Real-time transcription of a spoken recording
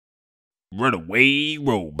Runaway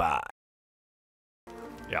robot.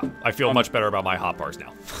 Yeah, I feel much better about my hot bars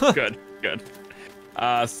now. Good, good.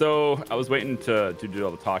 So I was waiting to do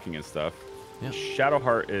all the talking and stuff. Yeah.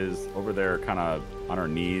 Shadowheart is over there kind of on her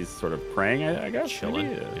knees, sort of praying, I guess.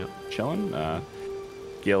 Chilling. Yeah. Chilling.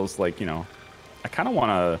 Gale's like, you know, I kind of want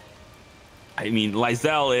to... I mean,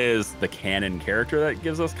 Lizelle is the canon character that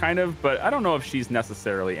gives us kind of, but I don't know if she's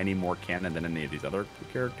necessarily any more canon than any of these other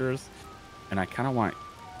characters. And I kind of want...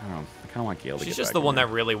 I don't know. I kind of want Gale to get She's just back the in one there.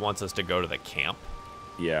 that really wants us to go to the camp.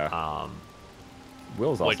 Yeah.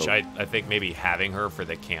 Will's also... Which I think maybe having her for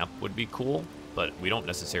the camp would be cool, but we don't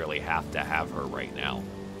necessarily have to have her right now.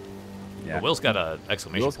 Yeah. But Will's got an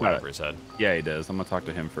exclamation point over his head. Yeah, he does. I'm going to talk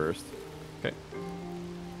to him first. Okay.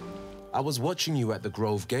 I was watching you at the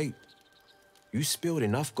Grove Gate. You spilled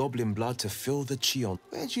enough goblin blood to fill the Cheon.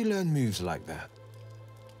 Where'd you learn moves like that?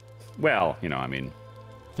 Well, you know, I mean...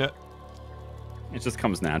 Yeah. It just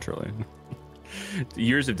comes naturally.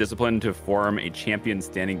 Years of discipline to form a champion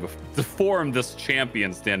standing this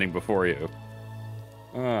champion standing before you.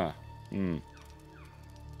 I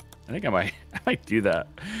think I might do that.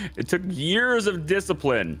 It took years of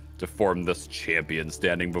discipline to form this champion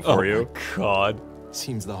standing before you. Oh my God.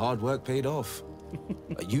 Seems the hard work paid off.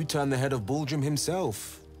 You turned the head of Baldur'S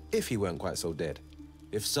himself, if he weren't quite so dead.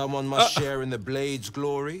 If someone must share in the blade's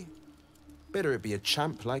glory, better it be a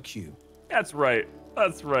champ like you. That's right.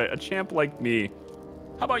 That's right. A champ like me.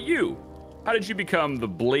 How about you? How did you become the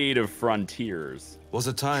Blade of Frontiers? Was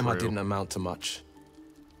a time I True. didn't amount to much.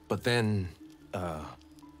 But then, a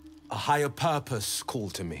higher purpose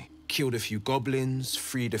called to me. Killed a few goblins,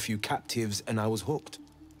 freed a few captives, and I was hooked.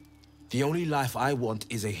 The only life I want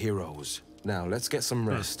is a hero's. Now, let's get some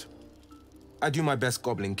rest. I do my best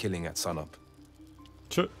goblin killing at sunup.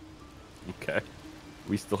 Sure. Okay.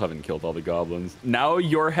 We still haven't killed all the goblins. Now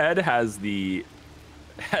your head has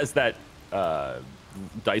that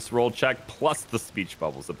dice roll check plus the speech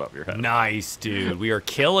bubbles above your head. Nice, dude. We are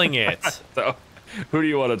killing it. So, who do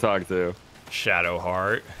you want to talk to?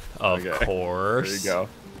 Shadowheart, of Okay. course. There you go.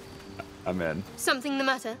 I'm in. Something the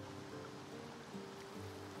matter?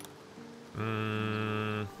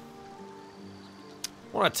 I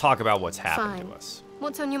want to talk about what's happened Fine. to us.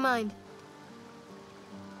 What's on your mind?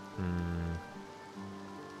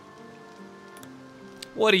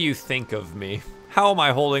 What do you think of me? How am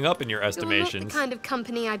I holding up in your You're not estimations? the kind of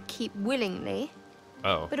company I'd keep willingly,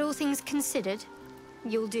 Oh. but all things considered,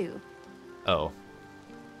 you'll do. Oh.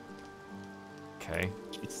 Okay.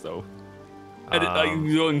 So,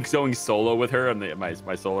 going solo with her on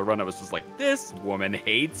my solo run, I was just like, this woman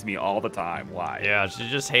hates me all the time. Why? Yeah, she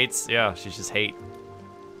just hates. Yeah, she's just hate.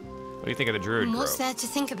 What do you think of the Druid And what's Grove? there to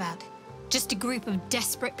think about? Just a group of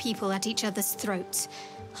desperate people at each other's throats.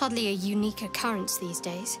 Hardly a unique occurrence these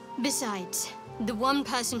days. Besides, the one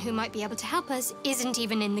person who might be able to help us isn't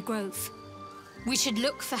even in the Grove. We should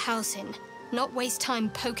look for Halsin, not waste time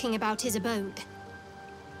poking about his abode.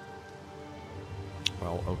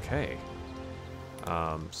 Well, okay.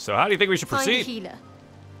 So how do you think we should Find a proceed? healer,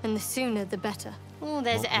 and the sooner the better. Oh,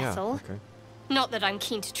 there's Ethel. Okay. Not that I'm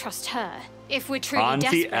keen to trust her. If we're truly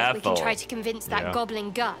Auntie desperate, we can Ethel. try to convince that Yeah.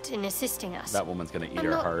 goblin gut in assisting us. That woman's gonna eat I'm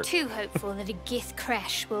her not heart. too hopeful that a Gith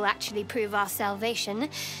crash will actually prove our salvation,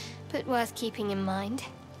 but worth keeping in mind.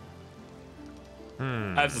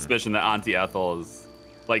 I have suspicion that Auntie Ethel is,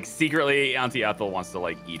 like, secretly Auntie Ethel wants to,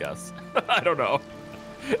 like, eat us. I don't know.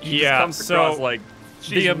 She just Yeah, comes so across like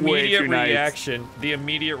she's the way immediate too nice.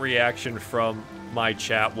 reaction from my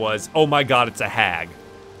chat was, "Oh my God, it's a hag,"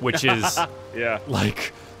 which is Yeah.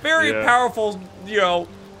 like very Yeah. powerful, you know,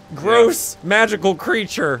 gross magical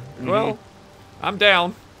creature. Well, I'm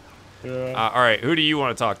down. Yeah. All right, who do you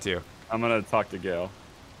want to talk to? I'm gonna talk to Gale.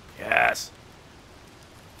 Yes.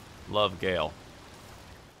 Love Gale.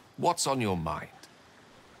 What's on your mind?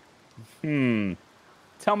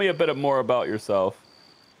 Tell me a bit more about yourself.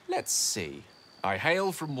 Let's see. I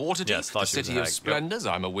hail from Waterdeep, Yes, the thought she was city a of hag. Yep. splendors.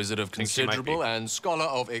 I'm a wizard of Think she might considerable be. and scholar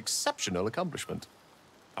of exceptional accomplishment.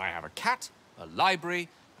 I have a cat, a library,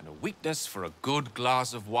 and a weakness for a good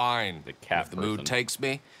glass of wine. The cat If the mood person. takes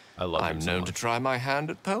me, I love I'm him so known to much. try my hand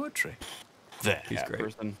at poetry. There. He's Cat great.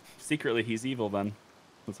 person. Secretly, he's evil. Then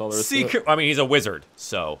that's all there is. Secret. I mean, he's a wizard,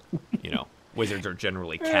 so you know, wizards are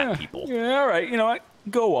generally cat people. Yeah. All right. You know what?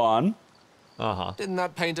 Go on. Didn't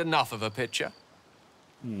that paint enough of a picture?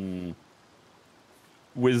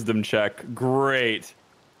 Wisdom check. Great.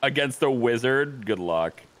 Against a wizard. Good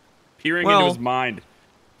luck. Peering Well, into his mind.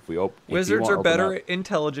 If we if you Wizards wanna are open better up,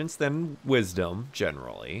 intelligence than wisdom,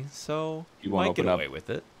 generally, so You you wanna might get open up? away with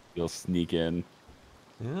it. You'll sneak in.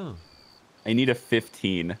 Yeah. I need a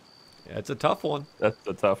 15. Yeah, it's a tough one. That's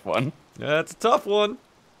a tough one. That's a tough one.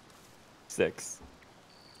 6.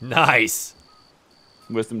 Nice.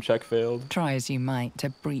 Wisdom check failed. Try as you might to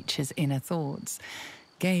breach his inner thoughts,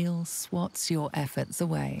 Gale swats your efforts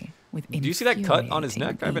away with Do you see that cut on his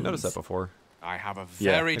neck? I haven't noticed that ease. before. I have a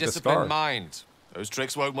Yeah, very like a disciplined scar. mind. Those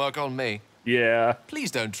tricks won't work on me. Yeah.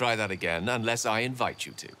 Please don't try that again unless I invite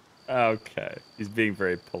you to. Okay. He's being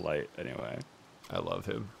very polite anyway. I love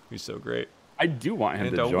him. He's so great. I do want him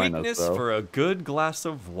And to a join weakness us, though. for a good glass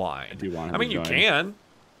of wine. I do want him I mean, to you join. can.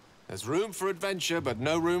 There's room for adventure, but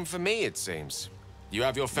no room for me, it seems. You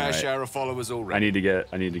have your fair Right. share of followers I already. need to get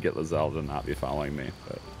Lizelle to not be following me.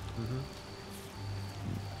 But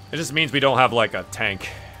It just means we don't have like a tank,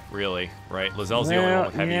 really, right? Lizelle's the only one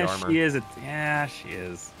with heavy armor. She is. She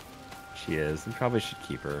is. She is. We probably should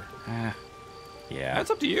keep her. Yeah. That's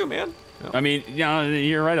up to you, man. Yeah. I mean, yeah,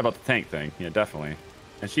 you're right about the tank thing. Yeah, definitely.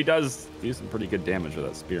 And she does do some pretty good damage with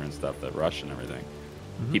that spear and stuff, that rush and everything.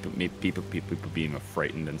 People being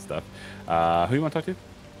frightened and stuff. Who you want to talk to?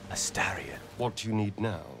 Astarion. What do you need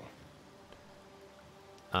now?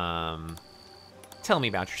 Tell me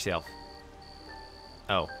about yourself.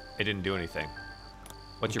 Oh, it didn't do anything.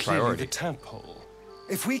 What's your Clearly priority? the tadpole.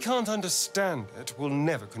 If we can't understand it, we'll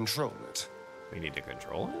never control it. We need to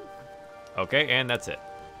control it? Okay, and that's it.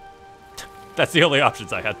 That's the only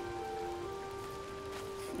options I had.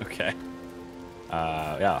 Okay.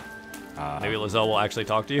 Yeah. Maybe Lizelle will actually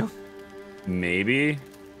talk to you? Maybe.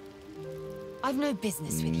 I've no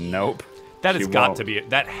business with you. Nope. That has She got won't. to be,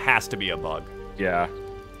 that has to be a bug. Yeah.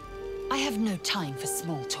 I have no time for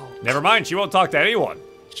small talk. Never mind, she won't talk to anyone.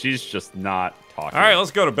 She's just not talking. All right,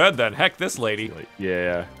 let's go to bed then. Heck this lady.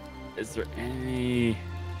 Yeah. Is there any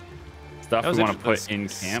stuff we want to put in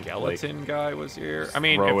camp? Like, Skeleton guy was here. I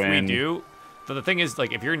mean, throw if we in- do, the thing is,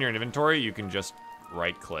 like, if you're in your inventory, you can just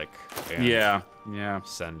right-click and yeah.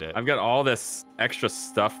 send it. I've got all this extra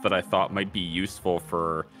stuff that I thought might be useful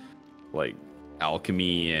for, like,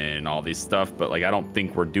 alchemy and all these stuff, but, like, I don't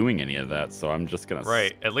think we're doing any of that, so I'm just gonna...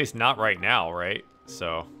 Right, at least not right now, right?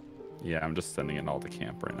 So... Yeah, I'm just sending it all to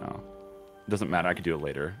camp right now. It doesn't matter, I could do it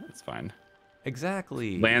later. It's fine.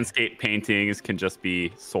 Exactly. Landscape paintings can just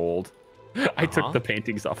be sold. I took the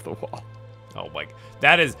paintings off the wall. Oh my,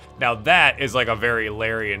 that is like a very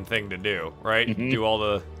Larian thing to do, right? Do all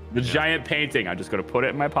the giant painting. I'm just gonna put it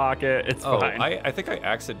in my pocket. It's fine. I think I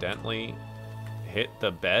accidentally hit the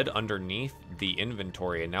bed underneath the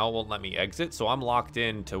inventory, and now it won't let me exit. So I'm locked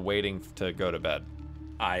in to waiting to go to bed.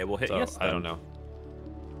 I will hit So yes. I don't know.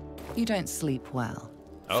 You don't sleep well,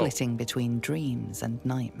 Oh. flitting between dreams and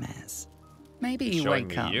nightmares. Maybe you Showing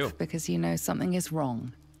wake me up you. because you know something is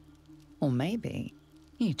wrong. Or maybe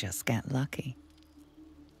you just get lucky.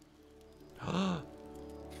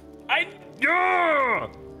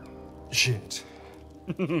 Shit.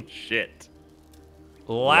 Shit.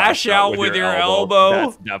 Lash out with your elbow.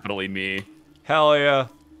 That's definitely me. Hell yeah.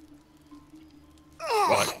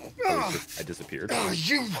 What? I disappeared.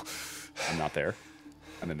 You! I'm not there.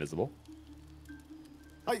 I'm invisible.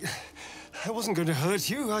 I wasn't going to hurt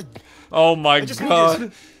you. Oh my I just god.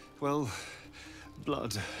 needed, well,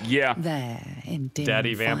 blood. Yeah. There, in dim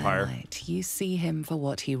Daddy vampire. firelight, you see him for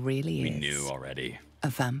what he really We is. knew already. A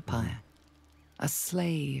vampire. A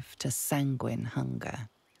slave to sanguine hunger.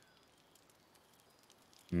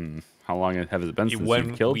 How long has it been since When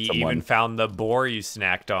you've killed we someone? even found the boar you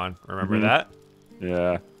snacked on. Remember that?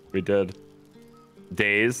 Yeah, we did.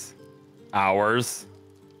 Days. Hours.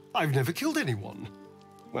 I've never killed anyone.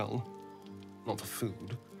 Well, not for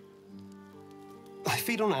food. I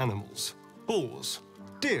feed on animals. Boars.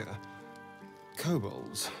 Deer.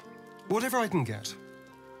 Kobolds. Whatever I can get.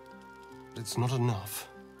 But it's not enough.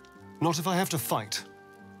 Not if I have to fight.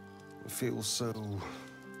 I feel so...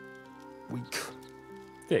 weak.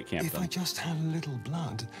 Stay at camp If then. I just had a little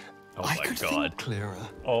blood, Oh I my could God. think clearer.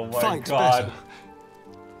 Oh my Fight God. better.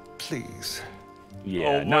 Please. Yeah,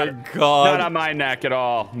 Oh my not god. on my neck at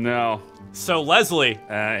all. No. So Leslie,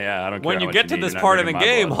 Yeah, I don't care. when how you much get to need, this you're not part of the drinking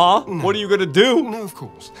my game, blood. huh? What are you gonna do? No, of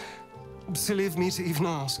course. Silly of me to even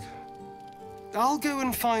ask. I'll go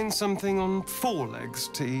and find something on 4 legs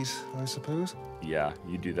to eat, I suppose. Yeah,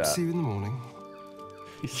 you do that. See you in the morning.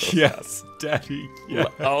 Yes, Daddy. Yeah.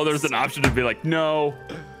 Oh, there's an option to be like, no,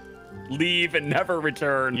 leave and never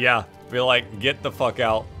return. Yeah. Be like, get the fuck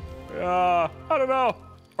out. I don't know.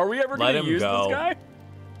 Are we ever Let gonna him use go. this guy?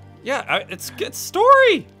 Yeah, it's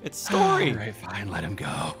story. It's story. All right, fine. Let him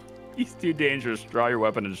go. He's too dangerous. Draw your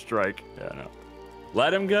weapon and strike. Yeah, no.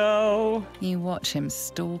 Let him go. You watch him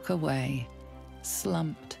stalk away,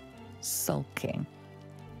 slumped, sulking,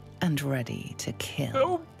 and ready to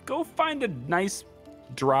kill. Go find a nice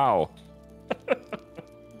drow.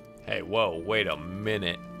 Hey, whoa, wait a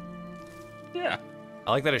minute. Yeah.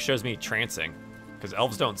 I like that it shows me trancing, because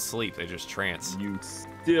elves don't sleep; they just trance. You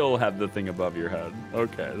still have the thing above your head.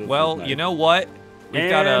 Okay. Well, nice. you know what? We've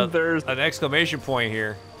got there's an exclamation point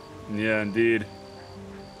here. Yeah, indeed.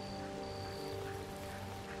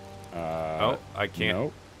 Oh, I can't.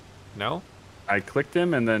 Nope. No? I clicked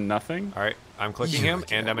him and then nothing. All right, I'm clicking him,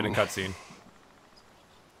 and I'm in a cutscene.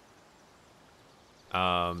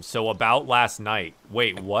 So about last night.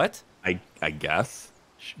 Wait, what? I guess.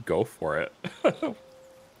 Go for it.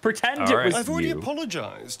 Pretend All it right. was I've already you.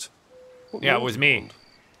 apologized. What Yeah, it more was do you me. want?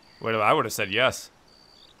 Well, I would have said yes.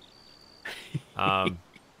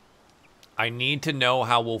 I need to know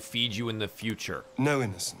how we'll feed you in the future. No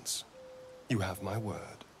innocence. You have my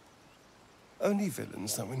word. Only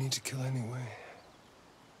villains that we need to kill anyway.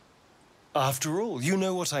 After all, you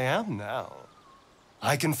know what I am now.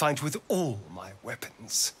 I can fight with all my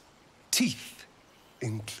weapons. Teeth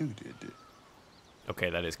included. Okay,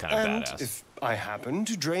 that is kind of And badass. if I happen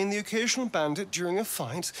to drain the occasional bandit during a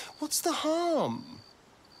fight, what's the harm?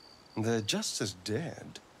 They're just as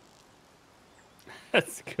dead.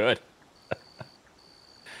 That's good.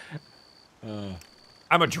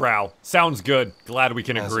 I'm a drow. Sounds good. Glad we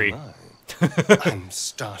can As agree. am I. I'm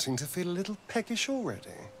starting to feel a little peckish already.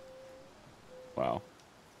 Wow.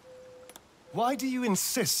 Why do you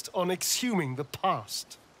insist on exhuming the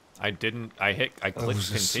past? I didn't. I clicked was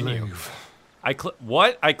a continue. slave.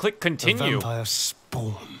 What? I clicked A continue. vampire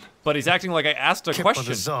spawn. But he's acting like I asked a Kept by the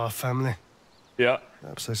question. Tsar family. Yeah.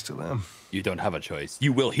 Perhaps I still am. You don't have a choice.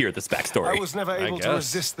 You will hear this backstory. I was never able to guess.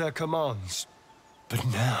 resist their commands. But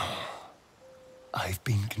now, I've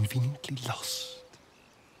been conveniently lost.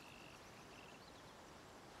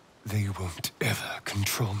 They won't ever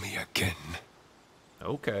control me again.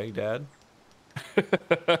 Okay, Dad.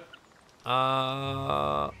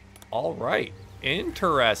 All right.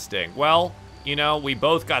 Interesting. Well, you know, we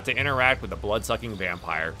both got to interact with a blood-sucking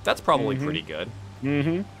vampire. That's probably pretty good.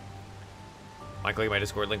 Mm-hmm. Might click my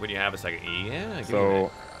Discord link when you have a second. Yeah. give me a So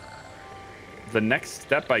minute. the next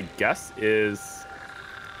step, I guess, is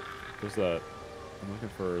there's a. I'm looking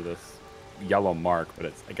for this yellow mark,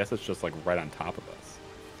 but I guess it's just like right on top of us.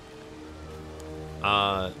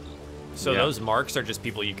 So yeah. those marks are just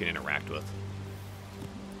people you can interact with.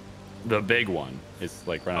 The big one is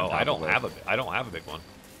like right on Oh, top. I don't of it. have a big one.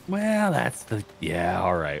 Well, that's the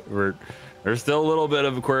all right. There's still a little bit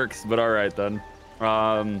of quirks, but all right then.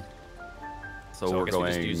 So So I we're guess going.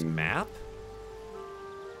 we just use map.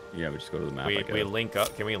 Yeah, we just go to the map. I We guess. link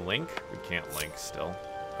up. Can we link? We can't link still.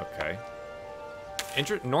 Okay.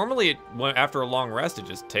 Normally, after a long rest, it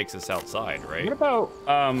just takes us outside, right? What about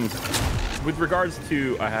with regards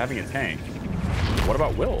to having a tank? What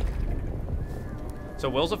about Will? So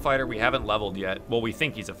Will's a fighter. We haven't leveled yet. Well, we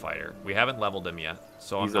think he's a fighter. We haven't leveled him yet,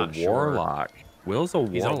 so He's I'm not a warlock. Will's a sure.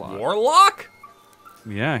 He's warlock. a warlock?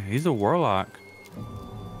 Yeah, he's a warlock.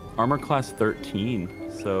 Armor class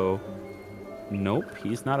 13. So, nope,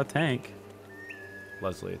 he's not a tank.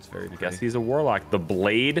 Leslie, it's very I pretty. guess he's a warlock. The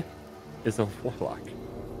blade is a warlock.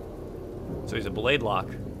 So he's a blade lock.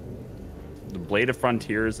 The Blade of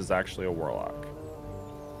Frontiers is actually a warlock.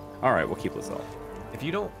 All right, we'll keep this up. If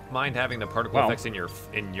you don't mind having the particle Well, effects in your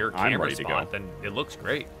I'm camera ready to spot, go. then it looks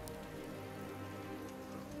great.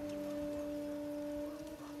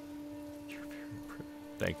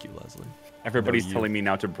 Thank you, Leslie. Everybody's No, you- telling me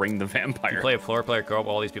now to bring the vampire. You play a floor player co-op,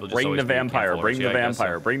 all these people just Bring always the be camp vampire. floors. Bring the Yeah, I guess so.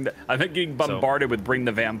 vampire. Bring the. I'm getting bombarded with bring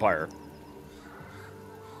the vampire.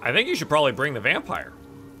 I think you should probably bring the vampire.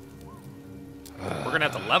 We're gonna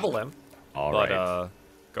have to level him. All but right.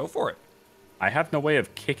 Go for it. I have no way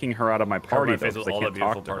of kicking her out of my Cover party my though, face 'cause with I all the can't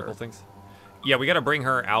beautiful talk to her. particle things. Yeah, we gotta bring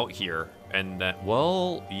her out here, and then.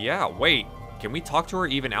 Well, yeah. Wait, can we talk to her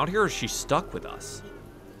even out here, or is she stuck with us?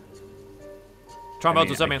 Try about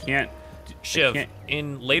what's up, man? Shiv, can't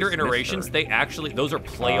in later dismiss iterations, her. they actually, those are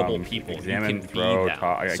playable people. examine, You can throw, be them.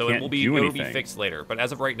 talk. I So can't it will be do it'll be anything fixed later. But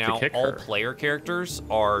as of right now, kick all her. player characters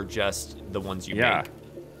are just the ones you Yeah.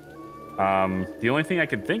 make. The only thing I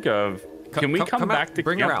can think of, can we come out, back to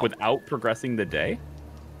bring her camp out. without progressing the day?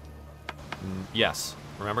 Yes.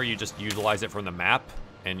 Remember, you just utilize it from the map,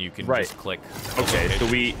 and you can Right. just click. Okay, so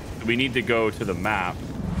location. we need to go to the map.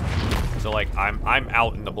 So like I'm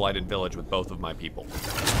out in the Blighted Village with both of my people.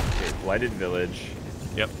 Okay, Blighted Village.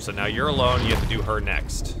 Yep. So now you're alone. You have to do her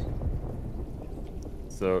next.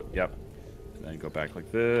 So, yep. Then go back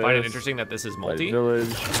like this. Find it interesting that this is multi. Blighted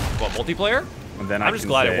Village. What, multiplayer? And then I'm I just can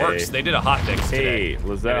glad it say, works. They did a hotfix today. Hey,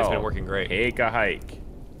 Lizelle. And it's been working great. Take a hike.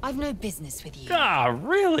 I've no business with you. Ah,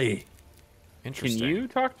 really? Can Interesting. you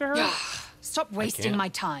talk to her? Stop wasting can't. my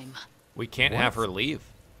time. We can't have her leave.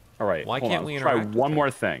 All right. Why hold can't on. we Let's try interact with one her?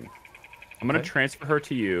 more thing. I'm gonna Okay. transfer her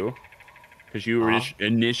to you. Because you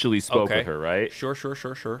initially spoke with her, right? Sure.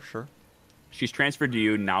 She's transferred to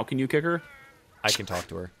you. Now can you kick her? I can talk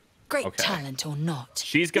to her. Great talent or not.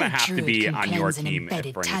 She's going to no have to druid be can on your cleanse an team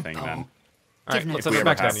embedded for anything tadpole. then. All right, Give no let's send her ever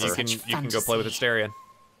back down. have You her. can go play with Astarion.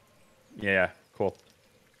 Yeah, cool.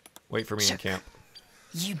 Wait for me in camp.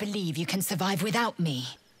 You believe you can survive without me?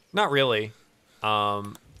 Not really.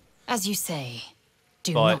 As you say,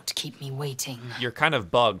 do But- not keep me waiting. You're kind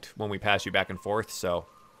of bugged when we pass you back and forth, so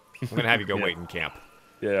I'm gonna have you go wait in camp.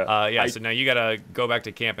 Yeah. So now you gotta go back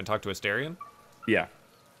to camp and talk to Astarion. Yeah.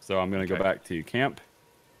 So I'm going to go back to camp.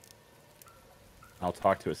 I'll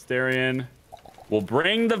talk to Astarion. We'll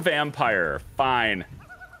bring the vampire. Fine.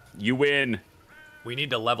 You win. We need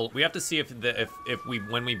to level. We have to see if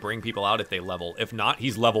when we bring people out, if they level. If not,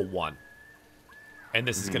 he's level 1, and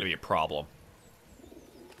this is gonna be a problem.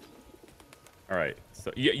 All right.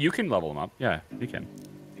 So you can level him up. Yeah, you can.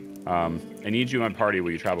 I need you in my party.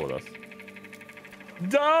 Will you travel with us?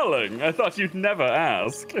 Darling, I thought you'd never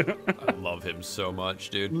ask. I love him so much,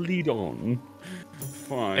 dude. Lead on.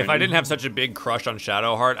 Fine. If I didn't have such a big crush on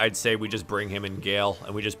Shadowheart, I'd say we just bring him in Gale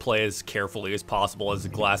and we just play as carefully as possible as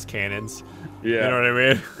glass cannons. Yeah. You know what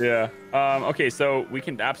I mean? Yeah. Okay, so we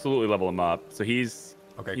can absolutely level him up. So he's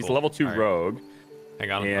cool. level 2 All right. rogue. Hang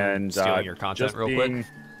on, I'm And stealing your content real quick.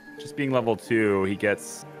 Just being level 2, he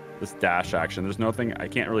gets this dash action. There's nothing. I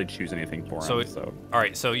can't really choose anything for him. So all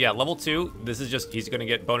right. So yeah, level 2. This is just he's gonna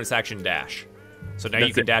get bonus action dash. So now you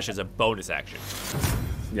That's can it. dash as a bonus action.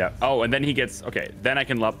 yeah. Oh, and then he gets Then I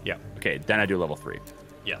can level. Yeah. Okay. Then I do level 3.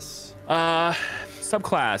 Yes.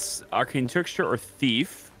 Subclass: Arcane Trickster or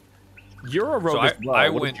Thief. You're a rogue So as well. I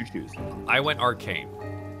What went- did you choose? I went Arcane.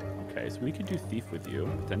 Okay, so we could do Thief with you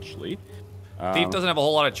potentially. Thief doesn't have a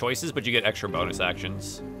whole lot of choices, but you get extra bonus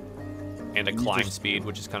actions and a climb just- speed,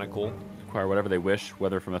 which is kind of cool. Acquire whatever they wish,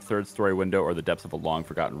 whether from a third-story window or the depths of a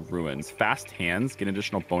long-forgotten ruins. Fast hands, get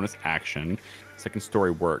additional bonus action.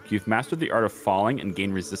 Second-story work. You've mastered the art of falling and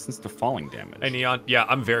gain resistance to falling damage. And Neon, yeah,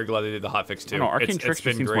 I'm very glad they did the hotfix too. I don't know, Arcane it's Trickster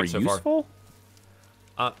been seems great more so useful.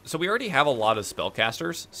 far. So we already have a lot of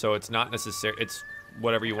spellcasters, so it's not necessary. It's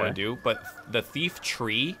whatever you want to do. But the Thief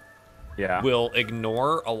tree will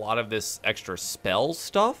ignore a lot of this extra spell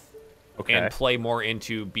stuff and play more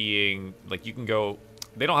into being like you can go.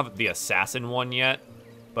 They don't have the assassin one yet,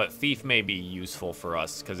 but Thief may be useful for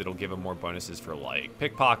us because it'll give them more bonuses for like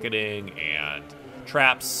pickpocketing and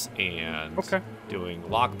traps and doing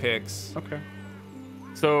lockpicks. Okay.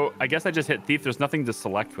 So I guess I just hit Thief. There's nothing to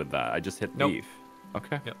select with that. I just hit Thief.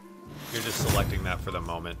 Okay. Yep. You're just selecting that for the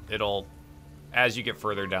moment. It'll, as you get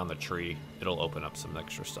further down the tree, it'll open up some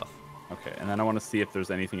extra stuff. Okay, and then I want to see if there's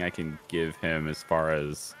anything I can give him as far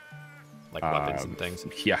as like weapons and things.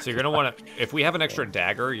 Yeah. So you're gonna want to, if we have an extra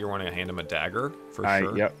dagger, you want to hand him a dagger for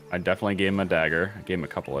sure. Yep. I definitely gave him a dagger. I gave him a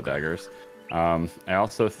couple of daggers. I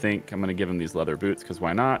also think I'm gonna give him these leather boots because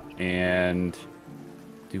why not? And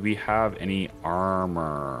do we have any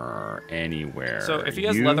armor anywhere? So if he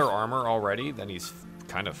has leather armor already, then he's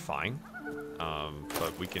kind of fine.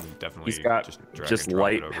 But we can definitely He's got just drag just and drop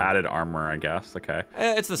it light over. padded armor, I guess. Okay.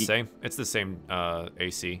 It's the same. It's the same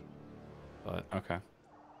AC. But okay.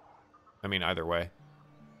 I mean, either way.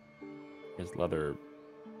 His leather.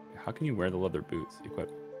 How can you wear the leather boots?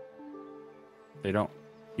 Equip. They don't.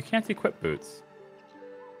 You can't equip boots.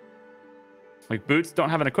 Like boots don't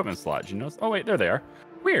have an equipment slot. Did you notice? Oh wait, there they are.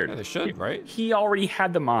 Weird. Yeah, they should, right? He already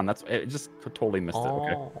had them on. That's it. Just totally missed it.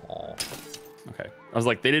 Okay. Okay. I was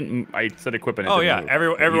like, they didn't. I said equipment. Oh yeah,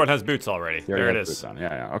 everyone has boots already. There it is.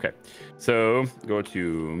 Yeah. Okay. So go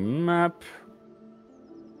to map.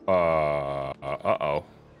 Uh-oh.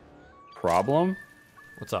 Problem?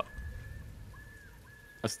 What's up?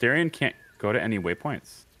 Astarion can't go to any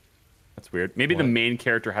waypoints. That's weird. Maybe the main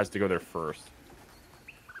character has to go there first.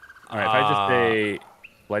 All right, if I just say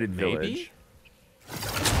Blighted Village.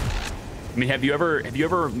 I mean, have you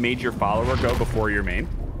ever made your follower go before your main?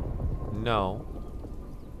 No.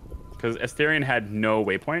 Because Astarion had no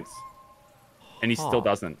waypoints, and he still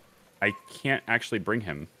doesn't. I can't actually bring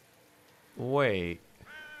him. Wait.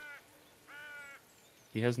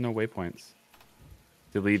 He has no waypoints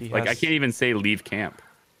to leave. I can't even say leave camp.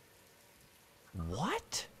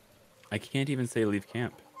 What? I can't even say leave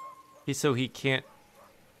camp. So he can't.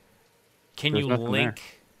 Can There's you nothing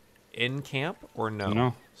link in camp or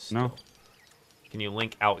no? No. Can you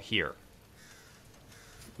link out here?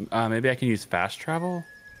 Maybe I can use fast travel.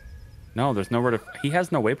 No, there's nowhere to. He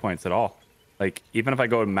has no waypoints at all. Like even if I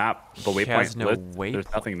go and map the He waypoint has no list, waypoints.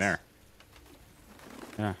 there's nothing there.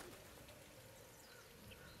 Yeah.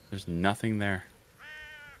 There's nothing there.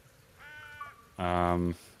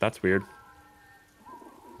 That's weird.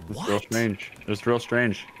 It's real strange. It's real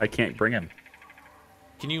strange. I can't bring him.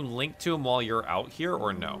 Can you link to him while you're out here,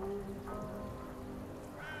 or no?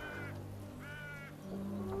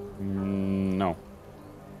 No.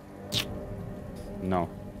 No.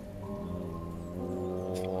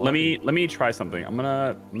 Let me try something. I'm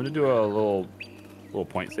gonna do a little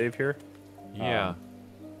point save here. Yeah.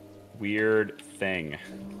 Weird thing.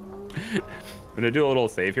 I'm gonna do a little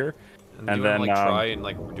save here. And then like try and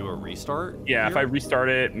like do a restart? Yeah, here? if I restart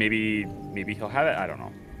it, maybe he'll have it. I don't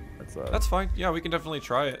know. That's fine. Yeah, we can definitely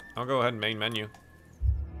try it. I'll go ahead and main menu.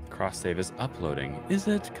 Cross save is uploading. Is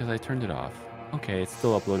it? Because I turned it off. Okay, it's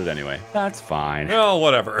still uploaded anyway. That's fine. Well,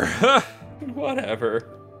 whatever. Whatever.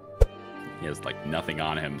 He has like nothing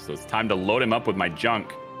on him, so it's time to load him up with my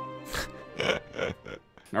junk.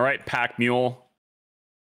 All right, pack mule.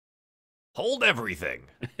 Hold everything.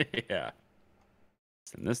 Yeah.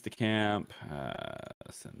 Send this to camp.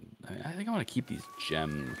 I think I want to keep these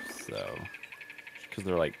gems though, because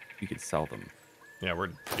they're like you could sell them. Yeah,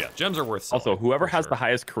 gems are worth selling. Also, whoever has the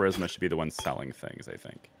highest charisma should be the one selling things, I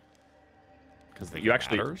think. Because you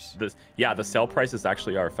actually, the sell prices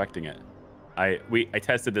actually are affecting it. I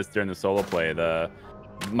tested this during the solo play.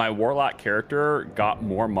 My warlock character got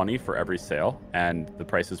more money for every sale, and the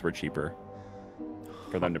prices were cheaper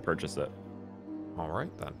for them to purchase it. All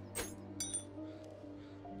right then.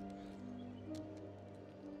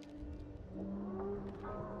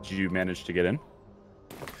 Did you manage to get in?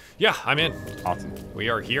 Yeah, I'm in. Awesome. We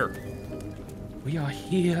are here. We are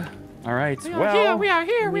here. All right. We are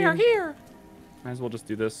here. Might as well just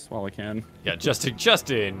do this while I can. Yeah, just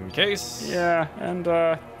in case. Yeah, and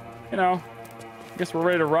you know, I guess we're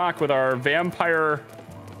ready to rock with our vampire.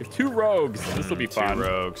 We have 2 rogues. This will be fun.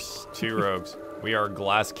 2 rogues. We are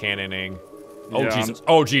glass cannoning. Oh Yeah. Jesus!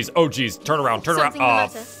 Oh jeez! Oh jeez! Turn around! Turn around!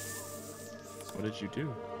 What did you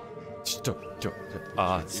do?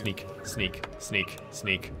 Sneak.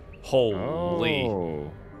 Holy!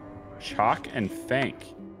 Oh. Chalk and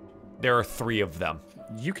Fank. There are 3 of them.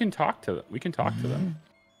 You can talk to them. We can talk to them.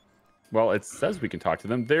 Well, it says we can talk to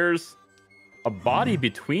them. There's a body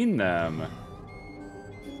between them.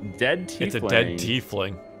 Dead tiefling. It's a dead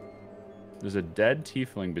tiefling. There's a dead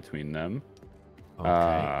tiefling between them.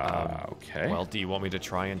 Okay. Okay. Well, do you want me to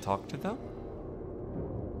try and talk to them?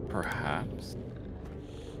 Perhaps.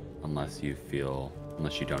 Unless you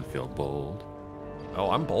don't feel bold.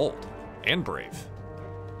 Oh, I'm bold and brave.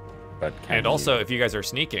 But and also, if you guys are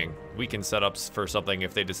sneaking, we can set up for something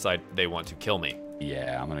if they decide they want to kill me.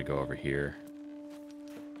 Yeah, I'm gonna go over here.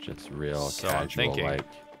 Just real So casual, I'm thinking. like.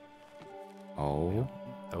 Oh.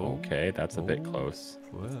 Okay, that's a bit close.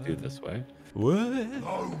 Let's do it this way. What?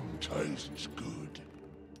 Tastes good.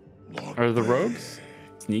 Are the rogues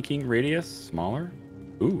sneaking radius smaller?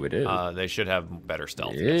 Ooh, it is. They should have better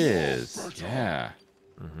stealth. It is. Yeah.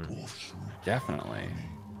 Definitely.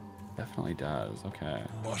 Definitely does. Okay.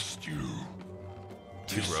 Must you?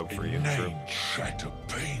 2 rogue for you. True. Chatter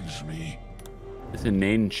pains me. This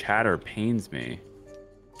inane chatter pains me.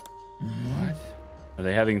 What? Are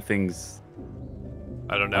they having things?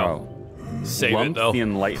 I don't know. Oh. Save Lump it though. the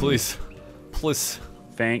Enlightened. Please.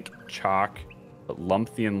 Fank, Chalk, but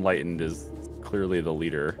Lump the Enlightened is clearly the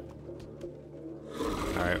leader.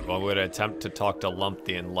 All right. Well, I'm gonna attempt to talk to Lump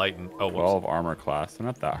the Enlightened. Oh, 12 armor class. They're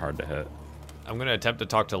not that hard to hit. I'm gonna attempt to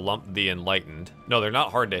talk to Lump the Enlightened. No, they're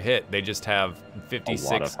not hard to hit. They just have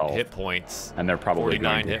 56 health. hit points. And they're probably 49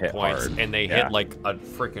 going to hit hit points, hard. and they hit like a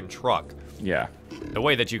freaking truck. Yeah. The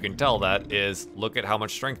way that you can tell that is look at how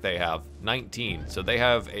much strength they have. 19. So they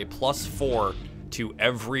have a +4 to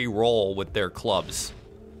every roll with their clubs.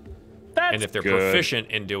 That's and if they're good.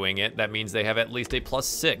 proficient in doing it, that means they have at least a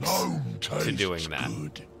 +6 to doing that.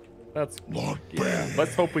 Good. That's good. Yeah.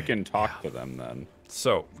 Let's hope we can talk to them then.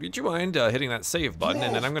 So, would you mind hitting that save button,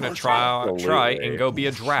 and then I'm gonna try and go be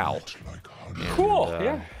a drow. Cool.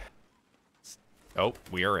 Yeah. Oh,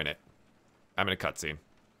 we are in it. I'm in a cutscene.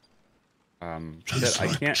 I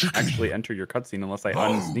can't actually enter your cutscene unless I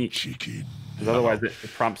unsneak. Because otherwise it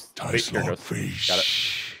prompts. Wait, here it goes. Got it.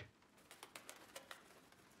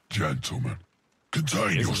 Gentlemen,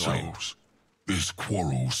 contain yourselves. This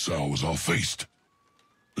quarrel sours our feast.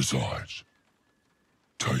 Besides,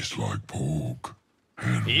 tastes like pork.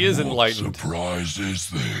 And he is enlightened. What surprise is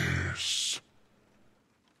this?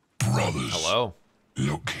 Brothers. Hello.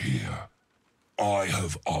 Look here. I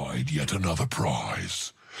have eyed yet another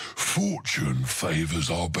prize. Fortune favors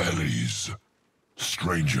our bellies.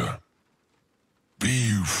 Stranger, be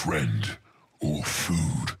you friend or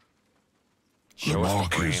food. The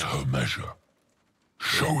mark is her measure.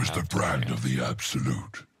 Show us the brand of the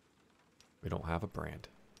absolute. We don't have a brand.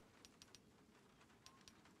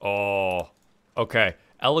 Oh, okay.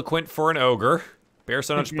 Eloquent for an ogre. Bear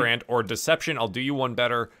Sonach brand or deception. I'll do you one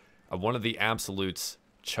better. One of the absolutes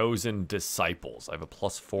chosen disciples. I have a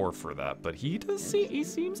 +4 for that, but he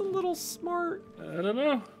seems a little smart. I don't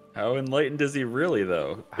know. How enlightened is he really,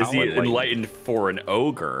 though? Is he enlightened for an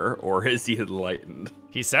ogre, or is he enlightened?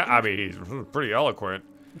 He's pretty eloquent.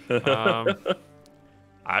 Do you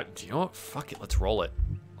know what? Fuck it. Let's roll it.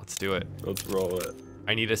 Let's do it. Let's roll it.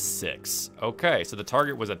 I need a 6. Okay, so the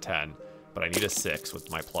target was a 10, but I need a 6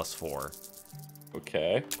 with my +4.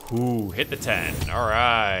 Okay. Ooh, hit the 10. All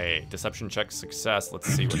right. Deception check success. Let's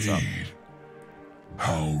see what's up.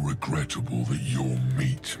 How regrettable that your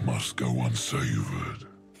meat must go unsavored.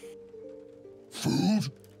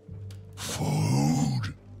 Food?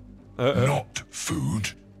 Food. Not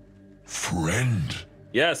food. Friend.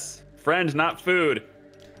 Yes, friend, not food.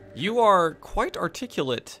 You are quite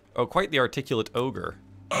articulate. Oh, quite the articulate ogre.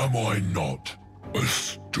 Am I not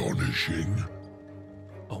astonishing?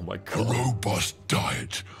 Oh my A god. robust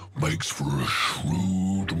diet makes for a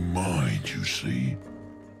shrewd mind, you see.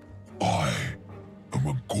 I am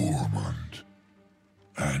a gourmand,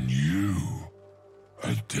 and you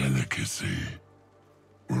a delicacy.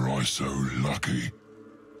 Were I so lucky?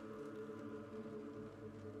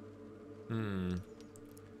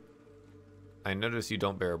 I notice you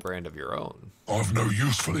don't bear a brand of your own. I've no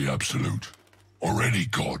use for the Absolute, or any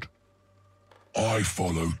god. I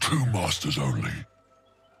follow 2 masters only.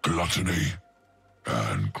 Gluttony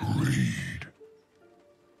and greed.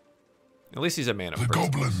 At least he's a man of The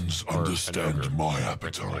principles. goblins understand my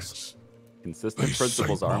appetites. Consistent They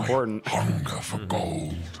principles sate are my important. hunger for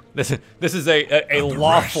gold. This is a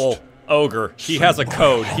lawful ogre. He has a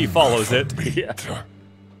code. He follows it. Yeah.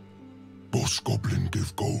 Boss goblin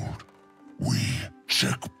give gold. We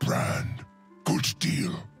check brand. Good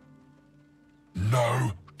deal.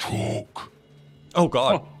 No talk. Oh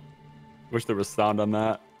god. Wish there was sound on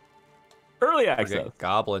that. Early access. Forget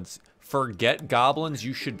goblins. Forget goblins.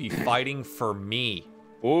 You should be fighting for me.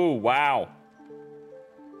 Ooh, wow.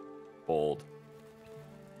 Bold.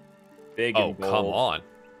 Big and bold. Come on.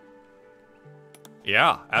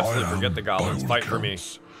 Yeah, absolutely. Forget the goblins. Fight for me.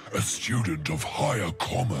 A student of higher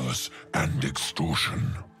commerce and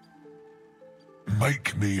extortion.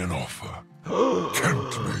 Make me an offer.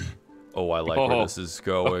 Tempt me. Oh, I like where this is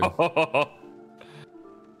going.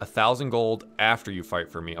 1,000 gold after you fight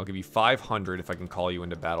for me. I'll give you 500 if I can call you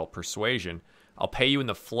into battle. Persuasion. I'll pay you in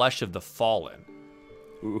the flesh of the fallen.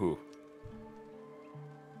 Ooh.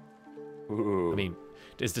 Ooh. I mean,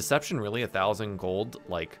 is deception really 1,000 gold?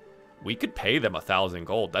 Like, we could pay them 1,000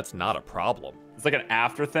 gold. That's not a problem. It's like an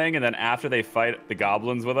after thing, and then after they fight the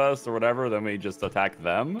goblins with us or whatever, then we just attack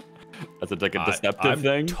them. That's like a deceptive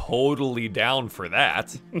thing. I'm totally down for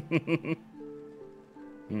that.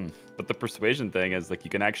 But the persuasion thing is like you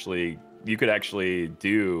could actually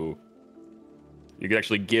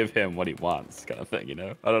give him what he wants, kind of thing. You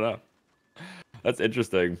know? I don't know. That's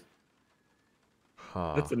interesting.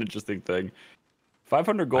 That's an interesting thing.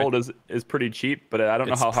 500 gold is pretty cheap, but I don't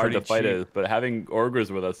know how hard the fight is. But having ogres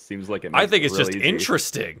with us seems like it makes I think it's really just easy.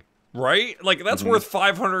 Interesting, right? Like that's worth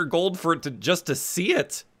 500 gold for it to see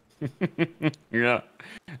it. Yeah.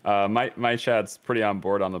 My chat's pretty on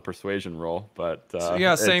board on the persuasion roll, but so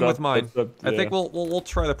yeah, same with mine. I think we'll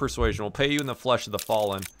try the persuasion. We'll pay you in the flesh of the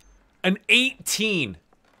fallen. An 18.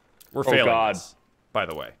 We're failing this, by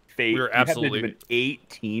the way. We're absolutely you have to do an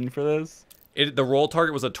 18 for this. The roll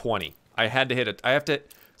target was a 20. I had to hit it. So I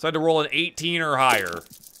had to roll an 18 or higher.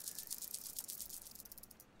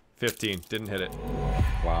 15. Didn't hit it.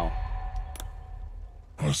 Wow.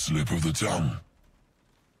 A slip of the tongue.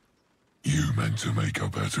 You meant to make a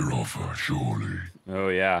better offer, surely. Oh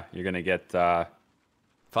yeah, you're gonna get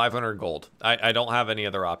 500 gold. I don't have any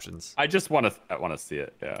other options. I want to see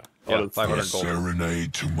it. Yeah. 500 gold. A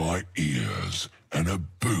serenade to my ears and a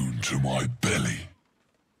boon to my belly.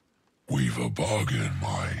 We've a bargain,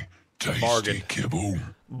 my tasty kibble.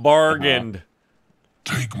 Bargained.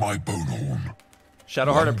 Take my bone horn.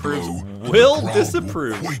 Shadowheart approves. Will Ground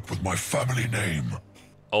disapprove. will quake with my family name.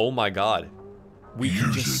 Oh my god. We can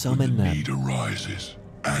Use just it summon when the them. need arises,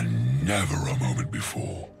 and never a moment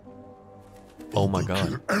before. Oh my Kill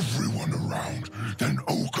god. everyone around, then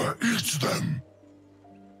Ogre eats them.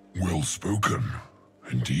 Well spoken,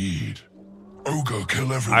 indeed. Ogre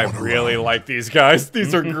kill everyone I really like these guys.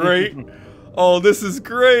 These are great. Oh, this is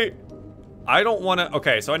great. I don't want to...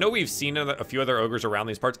 Okay, so I know we've seen a few other ogres around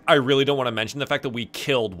these parts. I really don't want to mention the fact that we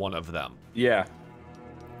killed one of them. Yeah.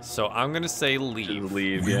 So I'm going to say leave. Just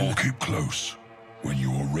leave, We yeah. will keep close. When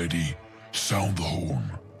you are ready, sound the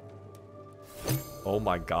horn. Oh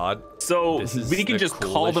my god. So This is we can the just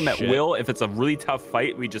call coolest them at shit. will. If it's a really tough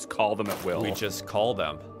fight, we just call them at will. We just call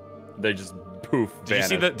them. They just Poof.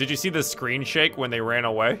 Did you see the screen shake when they ran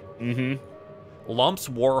away? Mm-hmm. Lump's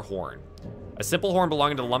war horn. A simple horn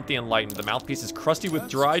belonging to Lump the Enlightened. The mouthpiece is crusty with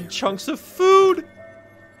dried chunks of food.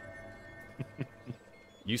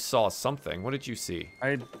 You saw something. What did you see?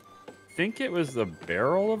 I think it was a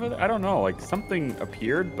barrel over there. I don't know. Like something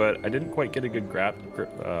appeared, but I didn't quite get a good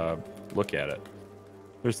look at it.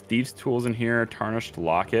 There's thieves' tools in here. Tarnished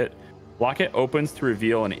locket. Locket opens to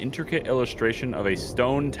reveal an intricate illustration of a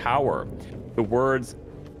stone tower. The words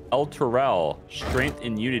El Turel, strength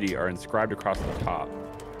and unity, are inscribed across the top.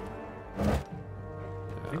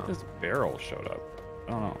 I think this barrel showed up.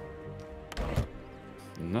 I don't know.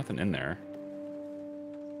 Nothing in there.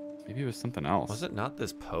 Maybe it was something else. Was it not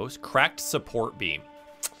this post? Cracked support beam.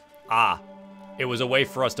 Ah, it was a way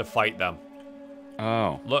for us to fight them.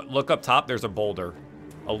 Oh. Look up top. There's a boulder.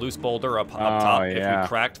 A loose boulder up top. Yeah. If we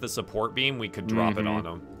cracked the support beam, we could drop it on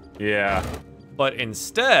them. Yeah. But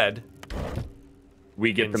instead...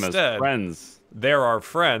 we get them as friends. They're our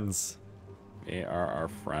friends. They are our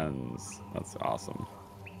friends. That's awesome.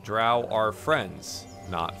 Drow are friends,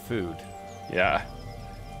 not food. Yeah.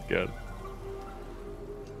 Good.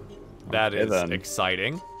 That is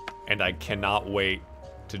exciting, and I cannot wait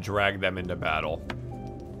to drag them into battle.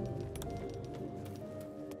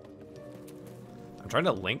 I'm trying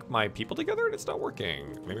to link my people together, and it's not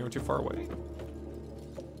working. Maybe I'm too far away.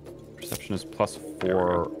 Perception is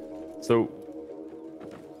 +4. So,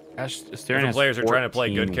 Astarion has players are trying to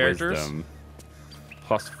play good characters. Wisdom,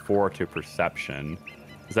 +4 to perception.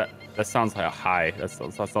 Is that sounds like a high? That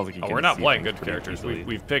sounds like you. Oh, we're not playing good characters.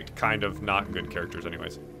 We've picked kind of not good characters,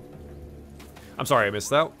 anyways. I'm sorry, I missed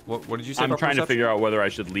that. What did you say? I'm trying to figure out whether I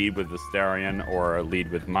should lead with Astarion or lead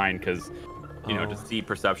with mine, because you know, to see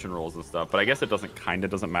perception rolls and stuff. But I guess it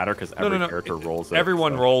doesn't matter because every character rolls it.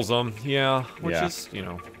 Everyone rolls them, yeah. Which is, you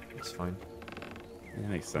know, it's fine. That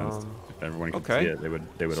makes sense. If everyone could see it, they would.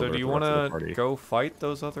 So do you want to go fight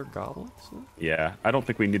those other goblins? Yeah, I don't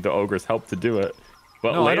think we need the ogre's help to do it.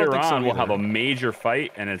 But later on, we'll have a major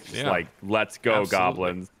fight, and it's just like, let's go,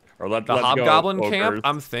 goblins. Or let's go, hobgoblin ogres. camp.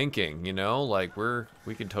 I'm thinking, you know, like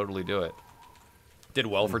we can totally do it. Did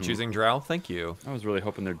well for choosing Drow. Thank you. I was really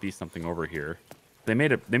hoping there'd be something over here. They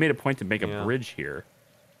made a point to make a bridge here.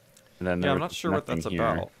 And then I'm not sure what that's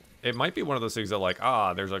about. It might be one of those things that like,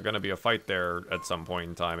 there's going to be a fight there at some point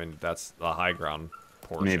in time, and that's the high ground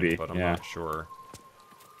portion. Maybe, but I'm not sure.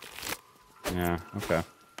 Yeah. Okay.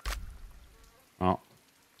 Well,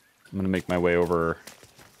 I'm gonna make my way over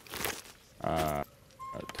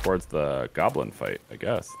towards the goblin fight. I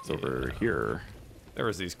guess it's over here. There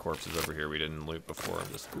was these corpses over here we didn't loot before.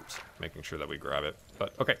 I'm just making sure that we grab it.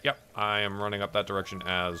 But okay, yep, I am running up that direction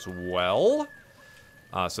as well.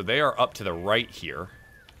 So they are up to the right here.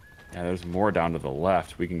 Yeah, there's more down to the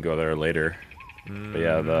left. We can go there later. But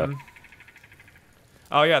yeah,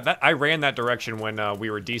 oh yeah, I ran that direction when we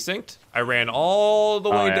were desynced. I ran all the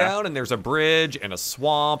way down, and there's a bridge and a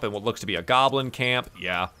swamp and what looks to be a goblin camp.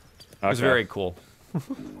 Yeah, it was very cool.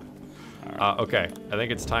 Okay, I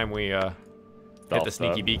think it's time we hit the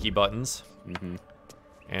sneaky beaky buttons.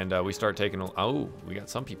 And we start taking. Oh, we got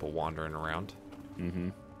some people wandering around.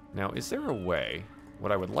 Now, is there a way?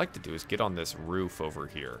 What I would like to do is get on this roof over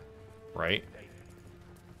here, right?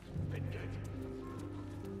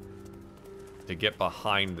 To get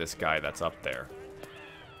behind this guy that's up there.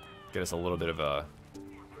 Get us a little bit of a...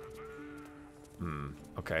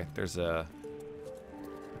 Okay, there's a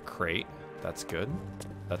crate. That's good.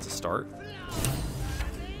 That's a start.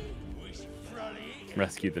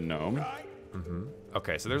 Rescue the gnome.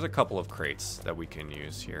 Okay, so there's a couple of crates that we can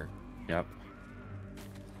use here. Yep.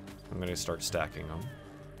 I'm going to start stacking them.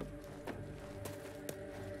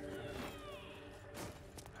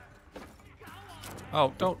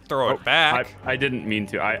 Oh, don't throw it back. I didn't mean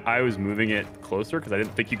to. I was moving it closer because I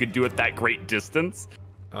didn't think you could do it that great distance.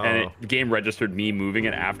 And the game registered me moving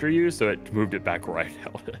it after you, so it moved it back where I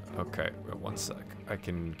held it. Okay, one sec. I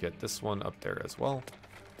can get this one up there as well.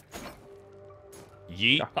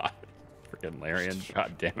 Yeet. God. Freaking Larian.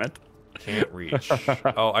 God damn it. Can't reach.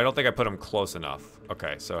 Oh, I don't think I put them close enough.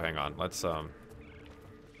 Okay, so hang on. Let's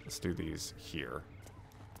do these here.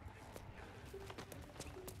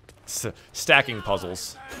 Stacking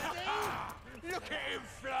puzzles. Look at him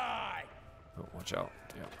fly. Oh, watch out.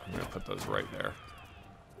 Yeah, I'm gonna put those right there.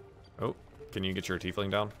 Oh, can you get your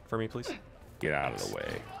tiefling down for me, please? Get out of the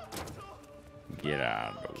way. Get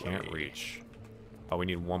out of the way. Can't reach. Oh, we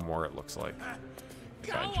need one more, it looks like.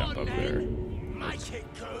 Try and jump up there.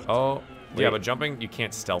 Oh, yeah, but jumping, you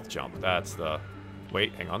can't stealth jump. That's the...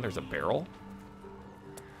 Wait, hang on, there's a barrel?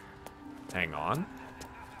 Hang on.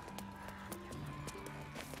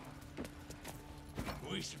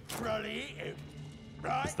 Always trolley him,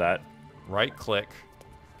 right? Is that? Right click.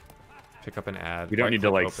 Pick up an ad. We don't right need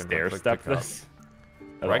to click, like open, stair right click, step pick up. this.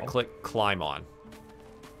 at Right all. click, climb on.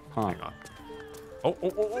 Huh. Hang on. Oh.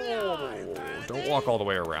 Don't walk all the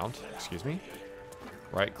way around. Excuse me.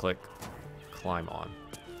 Right click, climb on.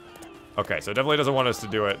 Okay, so it definitely doesn't want us to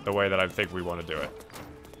do it the way that I think we want to do it.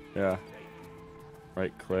 Yeah.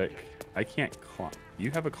 Right click. I can't climb.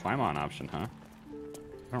 You have a climb on option, huh?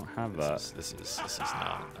 I don't have that. This is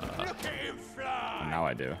not. Look at him fly. Oh, now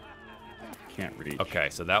I do. Can't reach. Okay,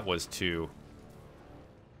 so that was 2.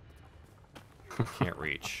 Can't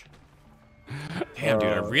reach. Damn, dude,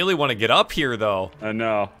 I really want to get up here though. I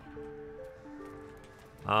know.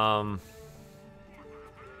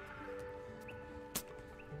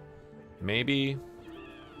 Maybe.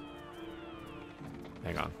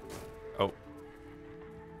 Hang on. Oh.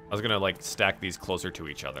 I was gonna like stack these closer to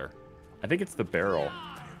each other. I think it's the barrel.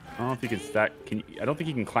 I don't know if you can stack. I don't think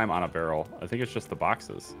you can climb on a barrel. I think it's just the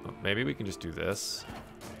boxes. Oh, maybe we can just do this,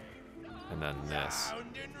 and then this,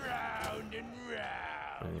 Round and round and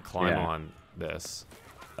round. and climb on this.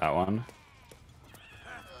 That one.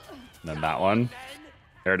 And then that one.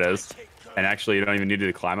 There it is. And actually, you don't even need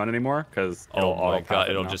to climb on anymore because Oh my god,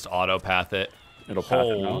 it'll just auto path it. It'll path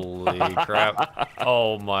it now. Holy crap!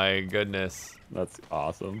 Oh my goodness. That's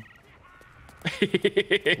awesome.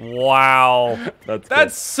 Wow.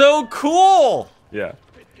 That's so cool. Yeah.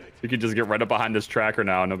 You can just get right up behind this tracker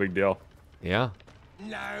now. No big deal. Yeah.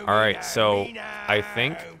 No, All right, so me no. I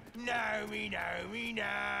think No, me no, me no.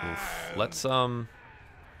 let's I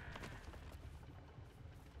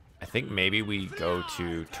think maybe we go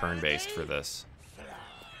to turn-based for this.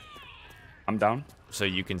 I'm down. So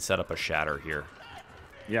you can set up a shatter here.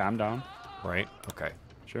 Yeah, I'm down. Right? Okay.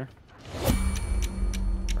 Sure.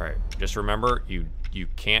 All right. Just remember, you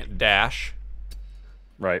can't dash.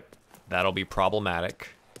 Right. That'll be problematic.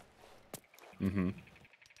 Mm-hmm.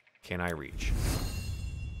 Can I reach?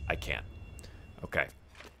 I can. Okay.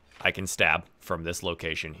 I can stab from this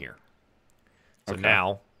location here. So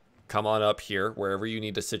now, come on up here, wherever you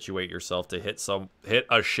need to situate yourself to hit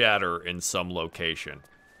a shatter in some location.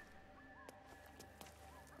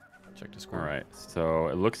 Check Discord. All right. So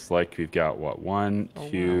it looks like we've got what? 1,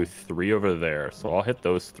 2, 3 over there. So I'll hit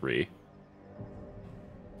those 3.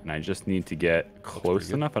 And I just need to get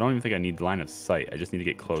close enough. I don't even think I need line of sight. I just need to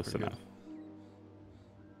get close enough.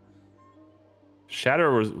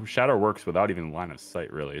 Shadow works without even line of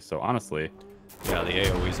sight, really. So honestly, yeah, the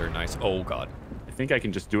AoEs are nice. Oh god, I think I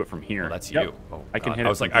can just do it from here. Oh, that's you. Oh, I can god. hit. I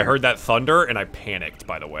was like, I heard that thunder and I panicked.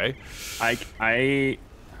 By the way,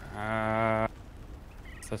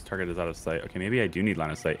 says target is out of sight. Okay, maybe I do need line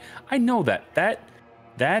of sight. I know that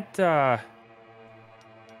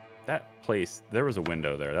place. There was a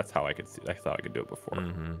window there. That's how I could see. I thought I could do it before.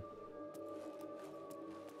 Mm-hmm.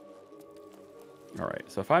 All right,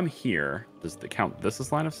 so if I'm here, does the count this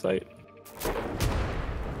as line of sight?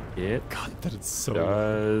 It God, that is so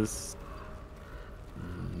does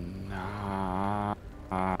not.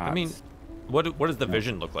 I mean, what does the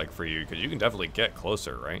vision look like for you? Because you can definitely get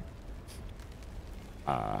closer, right?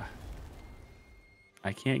 I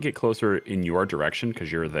can't get closer in your direction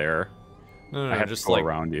because you're there. No, I have just to go like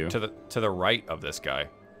around you. to the right of this guy.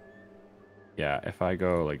 Yeah, if I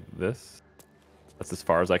go like this, that's as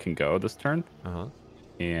far as I can go this turn. And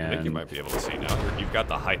I think you might be able to see now. You've got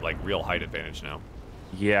the height, like real height advantage now.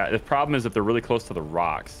 Yeah, the problem is that they're really close to the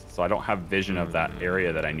rocks, so I don't have vision of that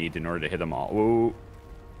area that I need in order to hit them all. Ooh.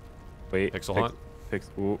 Wait. Pixel hunt.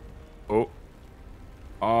 Ooh. Oh.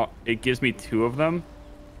 Oh, it gives me 2 of them.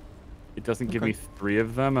 It doesn't give me 3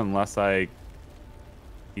 of them unless I...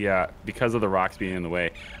 Yeah, because of the rocks being in the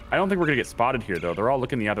way. I don't think we're going to get spotted here, though. They're all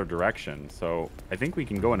looking the other direction, so I think we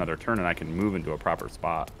can go another turn and I can move into a proper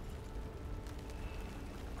spot.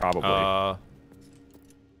 Probably.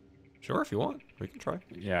 Sure, if you want. We can try.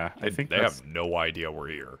 Yeah, I think they have no idea we're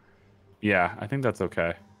here. Yeah, I think that's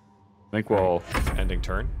okay. I think we'll... Ending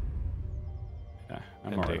turn. Yeah,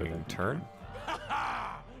 I'm alright with Ending it. turn.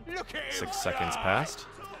 Look at 6 seconds passed.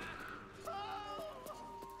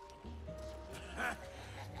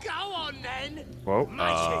 Go on then. Whoa.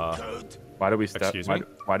 Why do we step? Excuse me?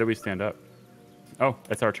 Why do we stand up? Oh,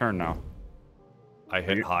 it's our turn now. I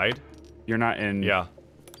hit hide. You're not in. Yeah.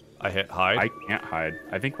 I hit hide. I can't hide.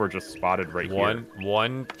 I think we're just spotted right here.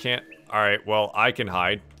 One can't. All right. Well, I can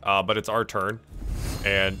hide, but it's our turn.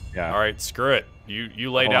 And all right, screw it.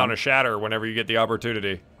 You lay down a shatter whenever you get the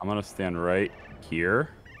opportunity. I'm gonna stand right here.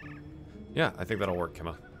 Yeah, I think that'll work. Come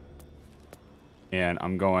on. And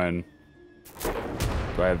I'm going.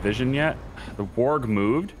 Do I have vision yet? The warg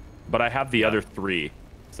moved, but I have the other 3.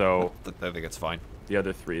 So I think it's fine. The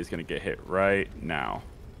other 3 is gonna get hit right now.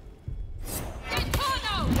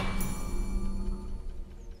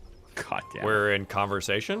 God damn. We're in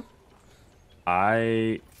conversation.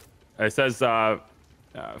 It says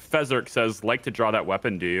Fezerk says, like to draw that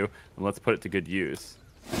weapon, do you? And let's put it to good use.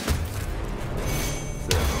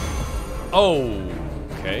 Oh,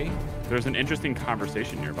 okay. There's an interesting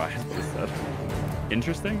conversation nearby, is what it said.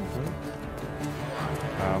 Interesting?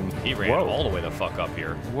 He ran all the way the fuck up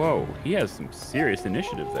here. Whoa, he has some serious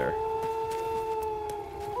initiative there.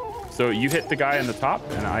 So you hit the guy on the top,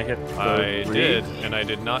 and I hit the I three. did, and I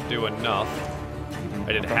did not do enough.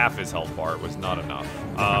 I did half his health bar. It was not enough.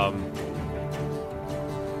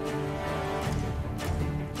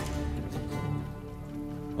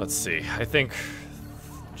 Let's see. I think...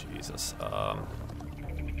 Jesus. I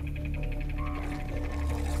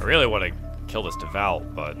really want to kill this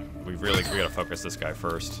Devout, but we gotta focus this guy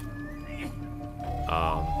first.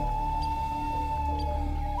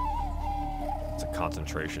 It's a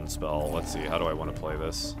concentration spell. Let's see. How do I want to play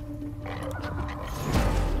this?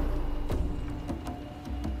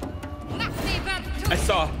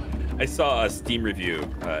 I saw a Steam review,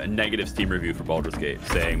 a negative Steam review for Baldur's Gate,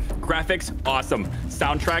 saying graphics awesome,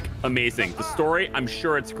 soundtrack amazing, the story I'm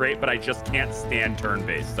sure it's great, but I just can't stand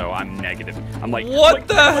turn-based, so I'm negative. I'm like, what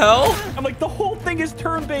the hell? I'm like, the whole thing is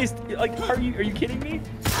turn-based. Like, are you kidding me?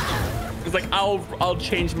 It's like I'll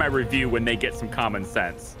change my review when they get some common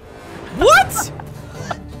sense. What?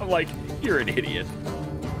 I'm like, you're an idiot.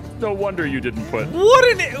 No wonder you didn't put. What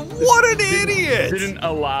an idiot! Didn't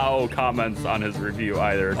allow comments on his review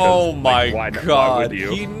either. Oh my God! why would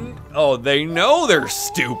you? They know they're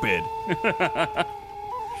stupid.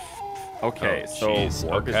 Okay, oh, so geez.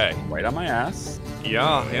 Warg is right on my ass.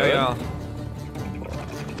 Yeah.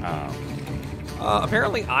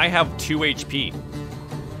 Apparently, I have 2 HP.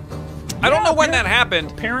 I don't know when that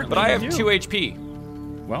happened, but I have 2 HP.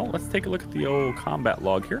 Well, let's take a look at the old combat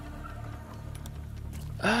log here.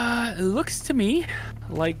 It looks to me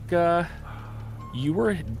like you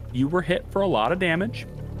were hit for a lot of damage.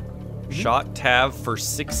 Shot Tav for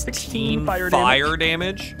 16 fire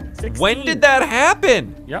damage. 16. When did that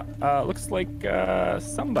happen? Yeah, looks like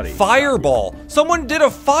somebody. Fireball. Someone did a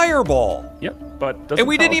fireball. Yep, but and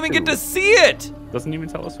we didn't even get to see it. Doesn't even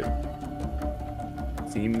tell us who.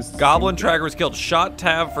 Seems Goblin Tracker was killed. Shot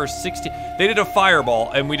Tav for 16. They did a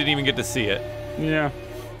fireball, and we didn't even get to see it. Yeah.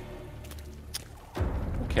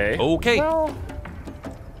 Okay. Well,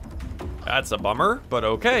 that's a bummer, but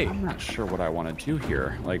okay. I'm not sure what I want to do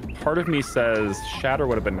here. Like, part of me says Shatter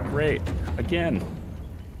would have been great again,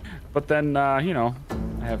 but then you know,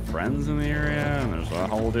 I have friends in the area, and there's a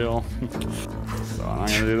whole deal. So I'm not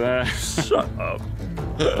gonna do that. Shut up.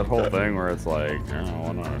 That whole thing where it's like, I don't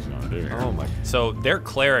know what I was gonna do here. Oh my! So their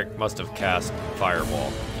cleric must have cast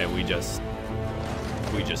fireball, and we just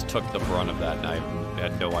took the brunt of that night and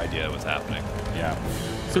had no idea it was happening. Yeah.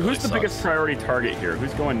 So who's the biggest priority target here?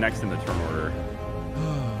 Who's going next in the turn order?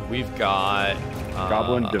 We've got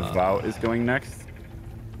Goblin Devout is going next.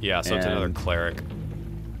 Yeah, so it's another cleric.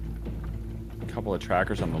 A couple of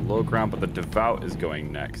trackers on the low ground, but the Devout is going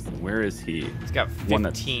next. Where is he? He's got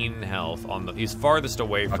 15 health on the. He's farthest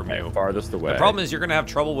away from you. Farthest away. The problem is you're gonna have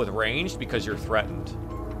trouble with ranged because you're threatened.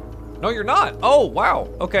 No, you're not. Oh wow.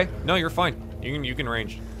 Okay. No, you're fine. You can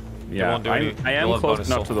range. Yeah, I am close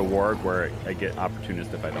enough to the Warg where I get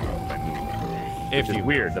opportunist if I don't move. Which is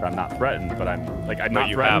weird that I'm not threatened, but I'm not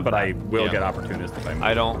threatened, but I will get opportunist if I move.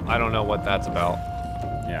 I don't know what that's about.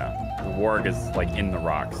 Yeah, the Warg is like in the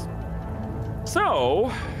rocks. So,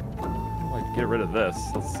 like, get rid of this.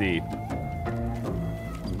 Let's see.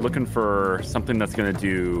 Looking for something that's gonna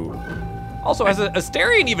do. Also, has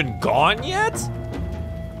Astarion even gone yet?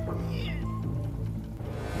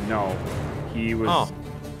 No, he was. Oh.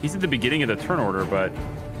 He's at the beginning of the turn order, but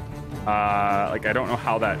like I don't know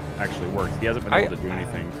how that actually works. He hasn't been able to do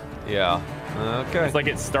anything. Yeah. Okay. It's like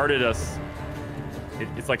it started us.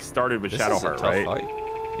 It's like started with Shadowheart, right? Fight.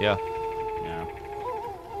 Yeah. Yeah.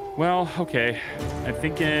 Well, okay. I'm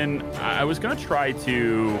thinking I was gonna try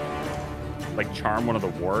to like charm one of the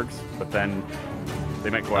wargs, but then they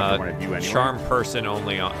might go after one of you anyway. Charm person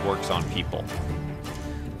only works on people.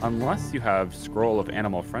 Unless you have Scroll of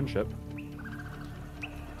Animal Friendship.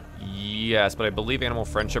 Yes, but I believe Animal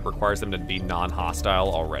Friendship requires them to be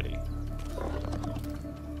non-hostile already.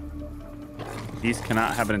 These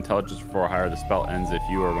cannot have an intelligence before higher. The spell ends if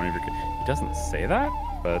you or one of your... It doesn't say that,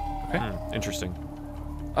 but okay. Interesting.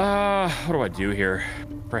 What do I do here?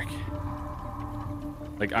 Frick.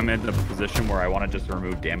 Like, I'm in a position where I want to just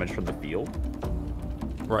remove damage from the field.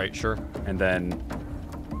 Right, sure. And then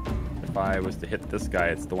if I was to hit this guy,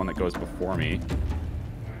 it's the one that goes before me.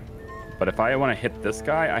 But if I want to hit this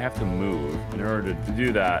guy, I have to move. In order to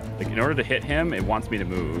do that, like in order to hit him, it wants me to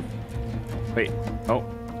move. Wait, oh,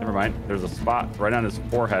 Never mind. There's a spot right on his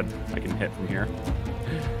forehead I can hit from here.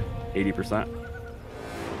 80%.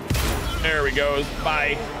 There we go.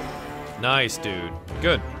 Bye. Nice, dude.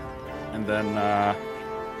 Good. And then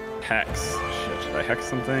hex. Shit, should I hex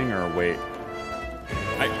something or wait?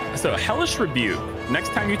 So Hellish Rebuke. Next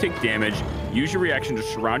time you take damage, use your reaction to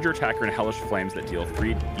surround your attacker in hellish flames that deal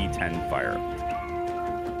 3d10 fire.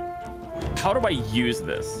 How do I use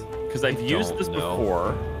this? Because I've used this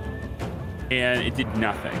before, and it did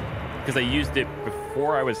nothing. Because I used it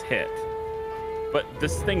before I was hit. But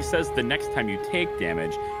this thing says the next time you take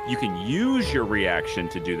damage, you can use your reaction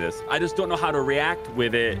to do this. I just don't know how to react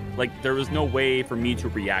with it. Like, there was no way for me to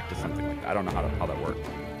react to something like that. I don't know how that works.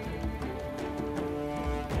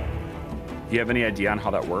 Do you have any idea on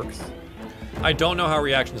how that works? I don't know how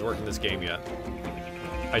reactions work in this game yet.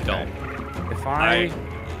 I don't.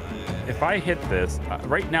 If I hit this,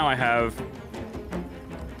 right now I have...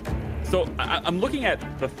 So I'm looking at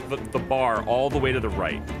the bar all the way to the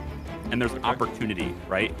right. And there's opportunity,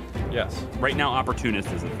 right? Yes. Right now,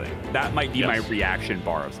 opportunist is a thing. That might be my reaction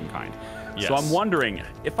bar of some kind. Yes. So I'm wondering,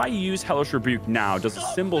 if I use Hellish Rebuke now, does a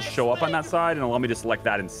symbol show up on that side and allow me to select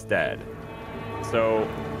that instead? So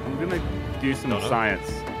I'm going to do some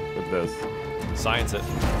science with this. Science it.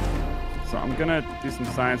 So I'm going to do some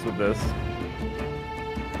science with this.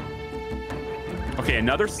 Okay,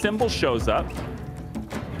 another symbol shows up.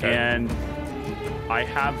 Okay. And I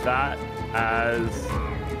have that as...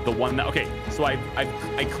 the one that, okay, so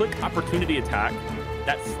I click opportunity attack.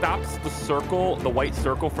 That stops the circle, the white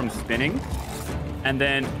circle from spinning. And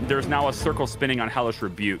then there's now a circle spinning on Hellish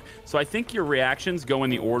Rebuke. So I think your reactions go in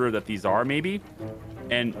the order that these are, maybe.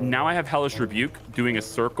 And now I have Hellish Rebuke doing a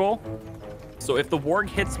circle. So if the warg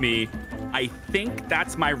hits me, I think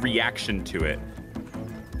that's my reaction to it.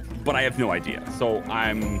 But I have no idea. So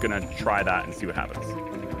I'm gonna try that and see what happens.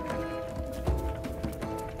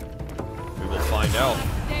 We will find out.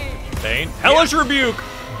 Bane. Hellish Rebuke!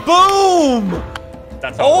 Boom!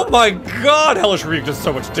 That's oh my god, Hellish Rebuke does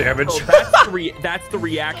so much damage. So that's the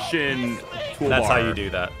reaction toolbar. That's how you do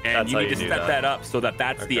that. And that's you how need to set that up so that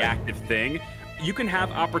that's the active thing. You can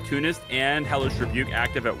have Opportunist and Hellish Rebuke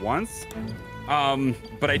active at once.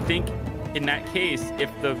 But I think in that case, if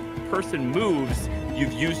the person moves,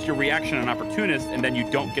 you've used your reaction on Opportunist and then you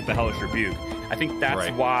don't get the Hellish Rebuke. I think that's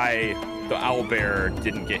why the owlbear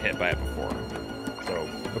didn't get hit by it before. So,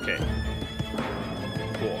 okay.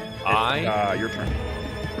 Cool. Your turn.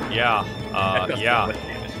 Yeah. Yeah.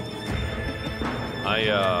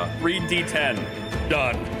 3d10.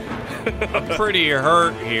 Done. I'm pretty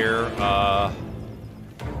hurt here.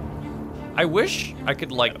 I wish I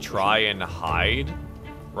could, like, try and hide,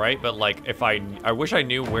 right? But, like, if I wish I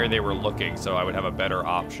knew where they were looking so I would have a better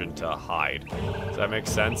option to hide. Does that make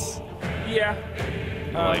sense? Yeah.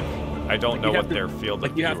 Like, I don't know what their field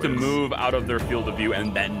of view is. You have to move out of their field of view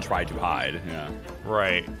and then try to hide. Yeah.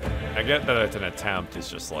 Right. I get that it's an attempt. It's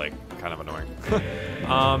just, like, kind of annoying.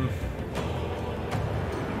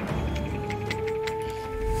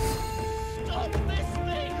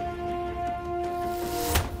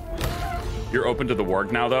 You're open to the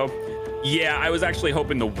warg now, though? Yeah, I was actually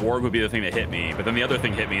hoping the warg would be the thing that hit me, but then the other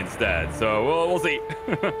thing hit me instead, so we'll see.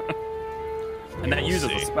 And that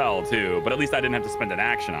uses a spell, too, but at least I didn't have to spend an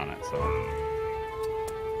action on it, so...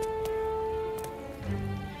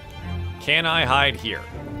 Can I hide here?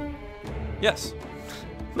 Yes.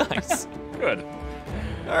 Nice. Good.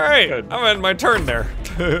 All right, good. I'm at my turn there.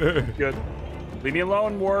 Good. Leave me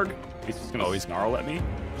alone, warg. He's just gonna snarl at me.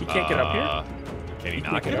 He can't get up here. Can he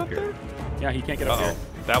not get up here? Yeah, he can't get up here.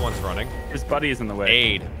 That one's running. His buddy is in the way.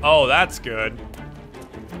 Aid. Oh, that's good.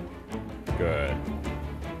 Good.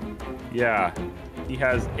 Yeah, he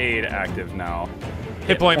has aid active now.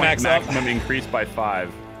 Hit point maximum increased by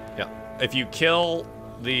 5. Yeah. If you kill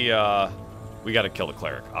the, we got to kill the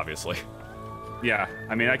cleric, obviously. Yeah,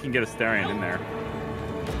 I mean, I can get Astarion in there.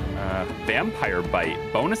 Vampire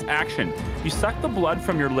Bite. Bonus action. You suck the blood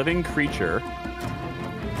from a living creature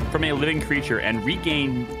and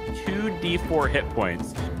regain 2d4 hit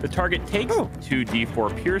points. The target takes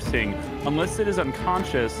 2d4 piercing unless it is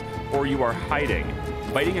unconscious or you are hiding.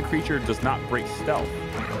 Biting a creature does not break stealth.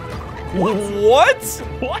 What?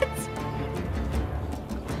 What?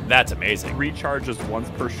 That's amazing. Recharges once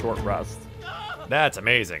per short rest. That's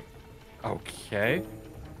amazing. Okay.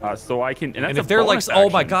 So I can, and if they're like, oh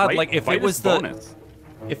my god, right? like if Bite it was bonus.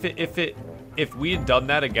 If we had done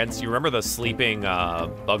that against, you remember the sleeping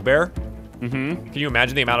bugbear? Mm-hmm. Can you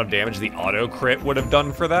imagine the amount of damage the auto crit would have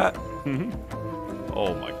done for that? Mm-hmm.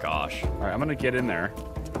 Oh my gosh. All right, I'm gonna get in there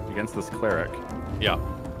against this cleric. Yeah.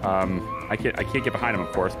 I can't get behind him,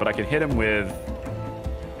 of course, but I can hit him with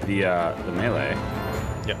the melee.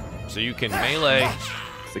 Yeah. So you can melee.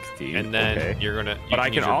 16. And then you're gonna. But I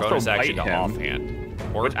can use your also bonus action bite to him.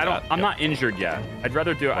 offhand. Or Which I'm not injured yet. I'd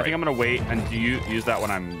rather do it. I think I'm gonna wait and use that when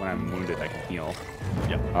I'm wounded. I can heal.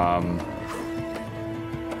 Yeah.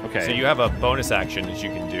 Okay. So you have a bonus action that you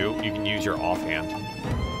can do. You can use your offhand.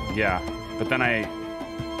 Yeah, but then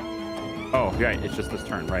Oh, yeah, it's just this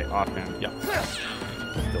turn, right? Offhand. Yeah.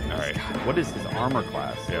 All right. What is his armor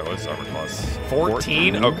class? Yeah, what's his armor class?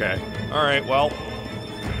 14? Okay. All right, well.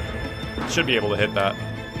 Should be able to hit that.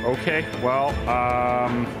 Okay, well,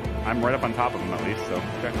 I'm right up on top of him at least, so,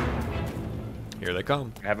 okay. Here they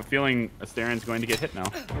come. I have a feeling Astarion's going to get hit now.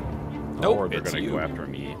 Nope, or they're it's going to you. go after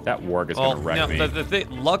me. That warg is going to wreck me.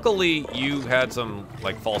 Luckily, you had some,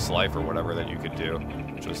 like, false life or whatever that you could do,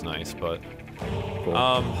 which was nice, but... Cool.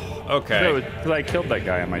 Okay. No, because I killed that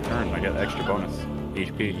guy on my turn. I get extra bonus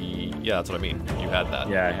HP. Yeah, that's what I mean. You had that.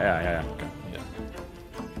 Yeah.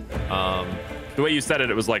 Okay. The way you said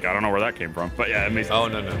it, it was like, I don't know where that came from. But yeah, it makes sense. Oh,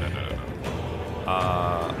 no.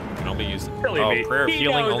 Can only use... Really, prayer of he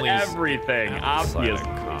healing knows only everything. Obviously.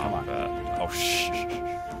 Come on. Oh, shh.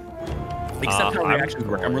 Except how reactions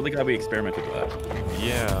work. I'm really glad we experimented with that.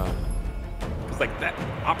 Yeah. It's like that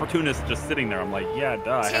opportunist just sitting there. I'm like, yeah,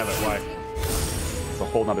 duh, I have it. Why? It's a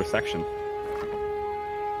whole nother section.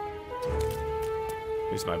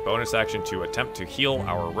 Use my bonus action to attempt to heal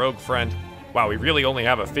our rogue friend. Wow, we really only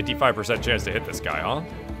have a 55% chance to hit this guy, huh?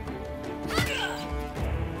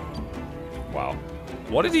 Wow.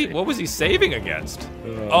 What was he saving against?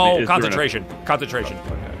 Concentration. Concentration.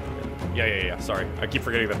 Yeah. Sorry. I keep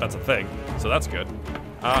forgetting that that's a thing. So that's good.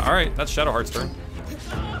 All right, that's Shadowheart's turn.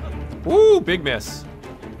 Woo, big miss.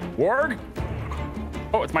 Warg?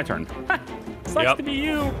 Oh, it's my turn. Sucks to be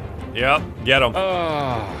you. Yep, get him.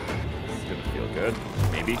 This is gonna feel good.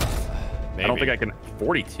 Maybe. I don't think I can.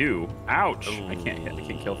 42. Ouch. I can't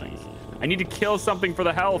kill things. I need to kill something for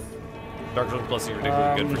the health. Dark Zone Plus is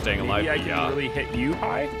ridiculously good for staying alive. Maybe I can really hit you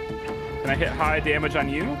high? Can I hit high damage on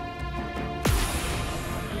you?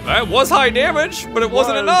 That was high damage, but it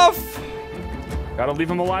wasn't enough. Gotta leave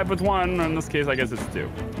him alive with one. In this case, I guess it's 2.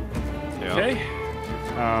 Yeah. Okay.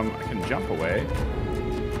 I can jump away.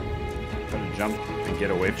 Try to jump and get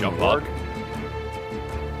away from the warg.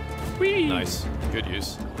 Whee! Nice. Good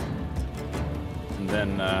use. And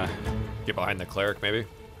then get behind the cleric, maybe.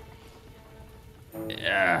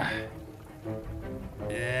 Yeah.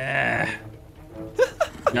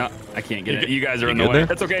 No, I can't get it. You guys are in the way.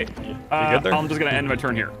 That's okay. I'm just gonna end my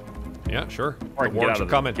turn here. Yeah, sure. Or the wargs are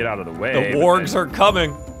coming. Get out of the way. The wargs are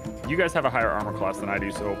coming. You guys have a higher armor class than I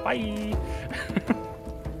do, so bye.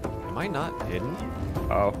 Am I not hidden?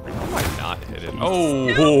 Oh. How am I not hidden?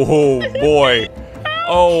 Oh boy.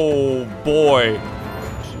 Oh boy.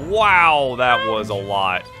 Wow, that was a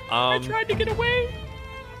lot. I tried to get away.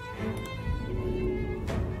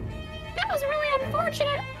 That was really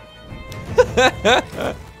unfortunate.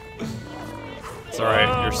 It's all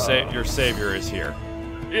right. Your savior is here.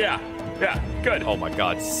 Yeah, good. Oh my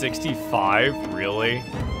God, 65? Really?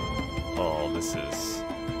 Oh, this is...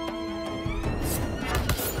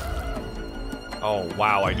 Oh,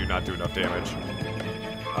 wow, I do not do enough damage.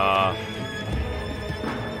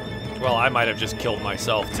 Well, I might have just killed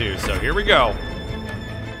myself, too, so here we go.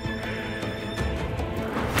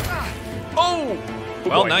 Oh!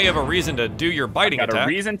 Well, now you have a reason to do your biting attack. A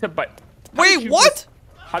reason to bite. Wait, what?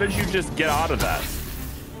 How did you just get out of that?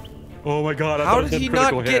 Oh my God! How did he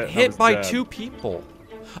not get hit by 2 people?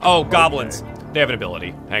 Oh, goblins. They have an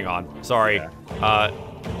ability. Hang on. Sorry. Yeah.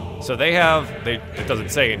 So they have, it doesn't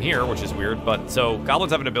say in here, which is weird, but so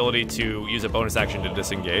goblins have an ability to use a bonus action to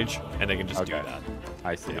disengage, and they can just do that.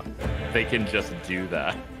 I see. Yeah. They can just do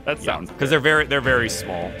that. That sounds because they're very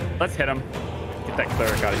small. Let's hit them. Get that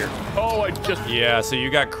cleric out of here. Oh, I just... Yeah, so you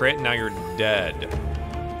got crit, and now you're dead.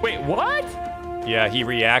 Wait, what? Yeah, he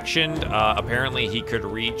reactioned. Apparently, he could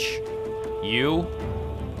reach you,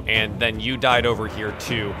 and then you died over here,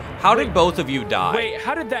 too. How did both of you die? Wait,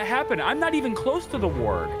 how did that happen? I'm not even close to the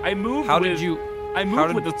warg. I moved How did you... I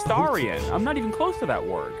moved with Astarion. I'm not even close to that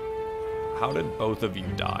warg. How did both of you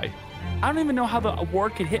die? I don't even know how the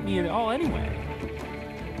warg could hit me at all anyway.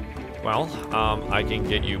 Well, I can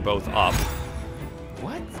get you both up.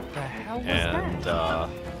 What the hell was and, that?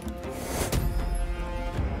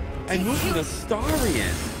 I moved with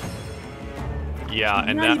Astarion. Yeah,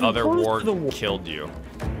 and that other warg killed you.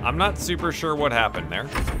 I'm not super sure what happened there.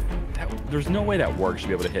 There's no way that warg should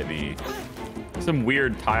be able to hit me. Some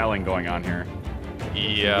weird tiling going on here.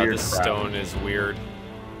 Yeah, the stone is weird.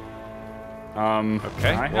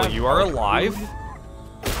 Okay, well, you are alive.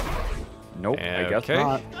 Nope, I guess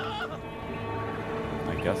not.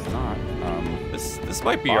 I guess not. This This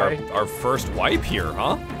might be our first wipe here,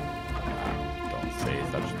 huh? Don't say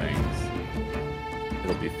such things.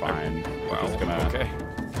 It'll be fine. Wow. Okay.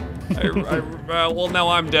 Well, now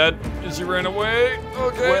I'm dead. She ran away.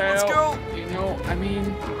 Okay, let's go. You know, I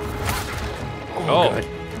mean. Oh. Good.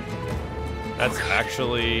 That's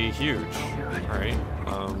actually huge. All right.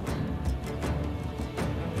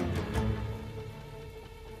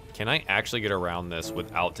 Can I actually get around this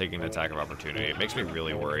without taking an attack of opportunity? It makes me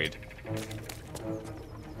really worried.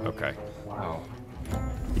 Okay. Wow.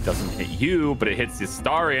 It doesn't hit you, but it hits the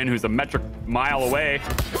Astarion, who's a metric mile away.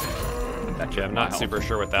 Okay, I'm not super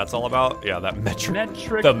sure what that's all about. Yeah, that metric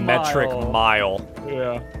mile. Metric mile.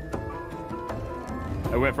 Yeah.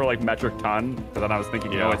 I went for like metric ton, but then I was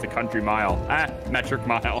thinking, no, it's a country mile. Metric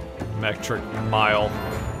mile. Metric mile.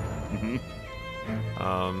 Mm-hmm.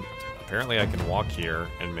 Apparently I can walk here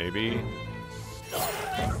and maybe.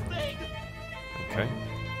 Okay.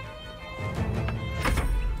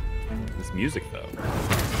 This music though.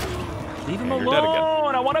 Leave him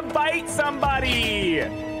alone. I want to bite somebody.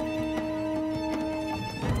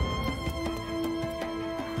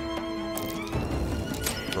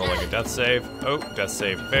 Rolling a death save. Oh, death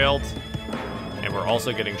save failed. And we're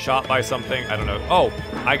also getting shot by something. I don't know. Oh,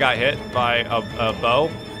 I got hit by a bow,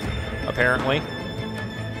 apparently.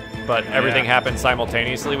 But everything happened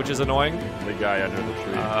simultaneously, which is annoying. The guy under the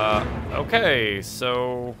tree. Okay,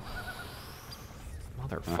 so...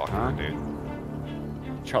 Motherfucker, dude.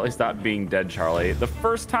 Charlie, stop being dead, Charlie. The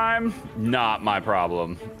first time, not my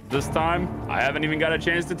problem. This time, I haven't even got a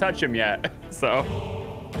chance to touch him yet. So...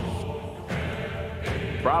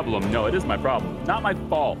 Problem? No, it is my problem. Not my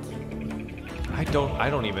fault. I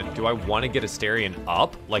don't even... Do I want to get Astarion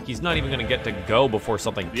up? Like, he's not even going to get to go before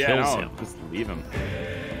something kills him. Just leave him.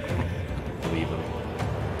 Leave him.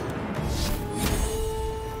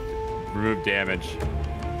 Remove damage.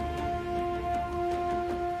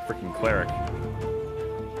 Freaking cleric.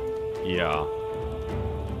 Yeah.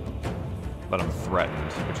 But I'm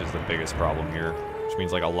threatened, which is the biggest problem here. Which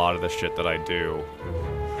means, like, a lot of the shit that I do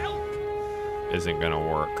isn't gonna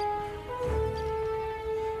work.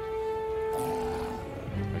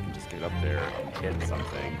 I can just get up there and hit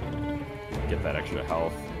something. Get that extra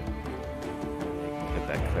health. Hit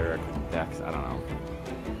that cleric with dex. I don't know.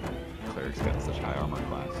 Cleric's got such high armor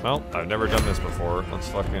class. Well, I've never done this before. Let's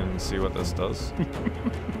fucking see what this does.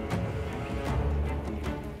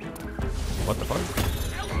 What the fuck?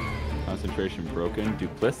 Concentration broken.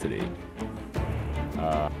 Duplicity.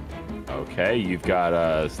 Okay, you've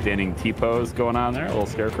got standing T-pose going on there. A little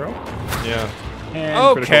scarecrow. Yeah.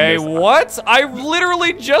 And okay, what? I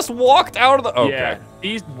literally just walked out of the... Okay. Yeah,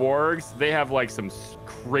 these wargs, they have like some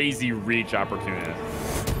crazy reach opportunities.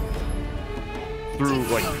 Through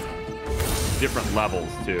like different levels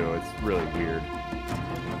too. It's really weird.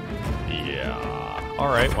 Yeah. All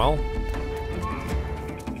right, well.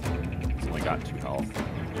 It's only got 2 health.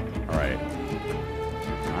 All right.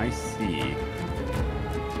 I see.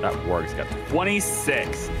 That warg's got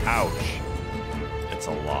 26. Ouch. It's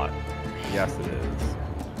a lot. Yes, it is.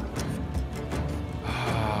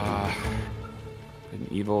 An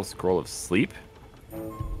evil scroll of sleep.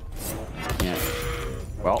 Can't.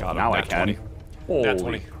 Well, now I can. 20.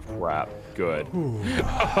 Holy crap! Good.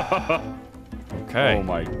 Okay. Oh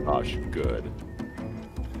my gosh! Good.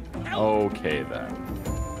 Okay then.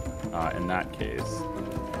 In that case.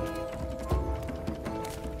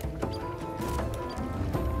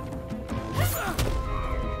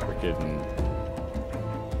 Freaking.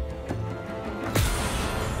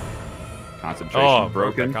 Concentration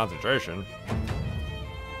broken. Concentration.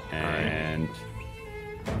 And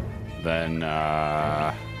then,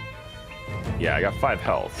 yeah, I got 5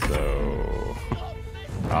 health, so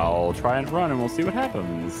I'll try and run and we'll see what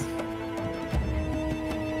happens.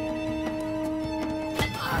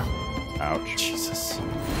 Ouch. Jesus.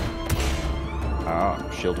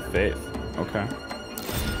 Oh, Shield of Faith. Okay.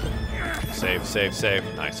 Save, save, save.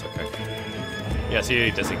 Nice, okay. Yeah, see,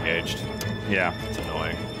 he disengaged. Yeah. It's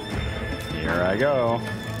annoying. Here I go.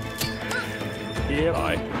 Yep.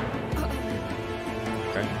 Bye.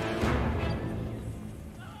 Okay.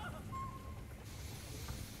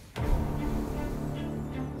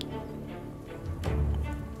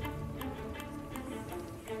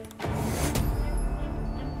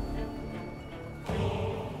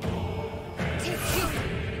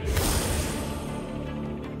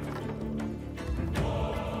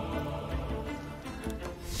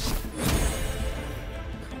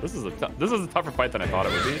 This is a tougher fight than I thought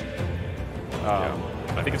it would be.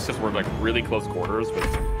 I think it's just we're like really close quarters with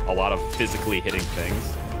a lot of physically hitting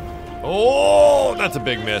things. Oh, that's a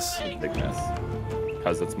big miss. Big miss.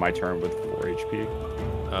 Because it's my turn with 4 HP.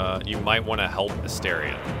 You might want to help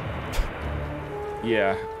Astarion.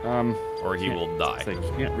 Yeah. Or he will die. Like,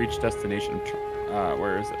 you can't reach destination.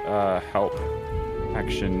 Where is it? Help.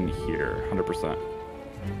 Action here. 100%.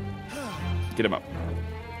 Get him up.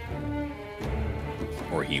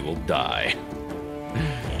 Or he will die.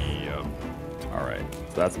 Yep. All right.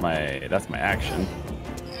 So that's my action.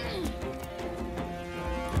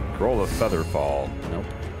 Roll a feather fall. Nope.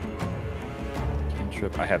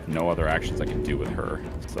 Cantrip. I have no other actions I can do with her,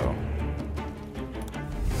 so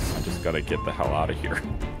I just gotta get the hell out of here.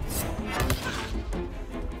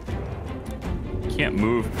 Can't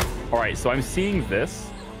move. All right. So I'm seeing this.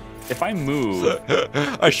 If I move,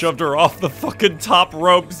 I shoved her off the fucking top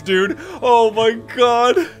ropes, dude. Oh my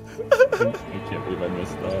god. I can't believe I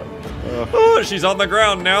missed that. Oh, she's on the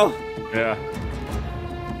ground now. Yeah.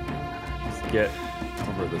 Just get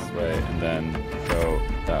over this way and then go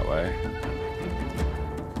that way.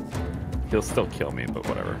 He'll still kill me, but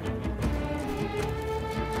whatever.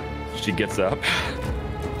 She gets up.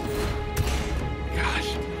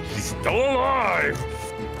 Gosh, she's still alive.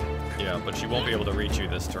 Yeah, but she won't be able to reach you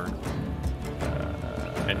this turn.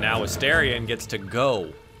 And now Astarion gets to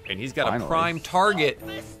go. And he's got a prime target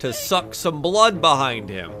to suck some blood behind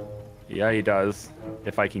him. Yeah, he does.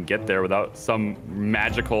 If I can get there without some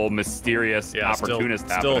magical, mysterious opportunist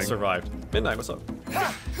happening. Still survived. Midnight, what's up?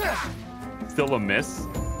 Still a miss.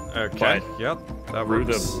 Okay, yep. That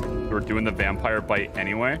works. We're doing the vampire bite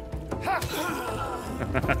anyway.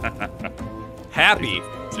 Happy.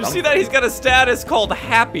 Did you see that? He's got a status called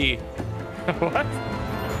Happy. What?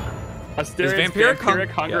 Astarion's vampiric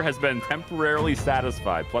hunger has been temporarily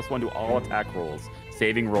satisfied. +1 to all attack rolls,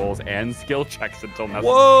 saving rolls, and skill checks until next.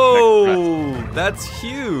 Whoa! That's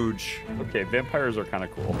huge. Okay, vampires are kind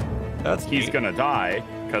of cool. He's gonna die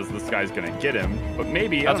because this guy's gonna get him, but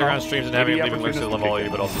maybe after around streams and having him leaving lectures level all,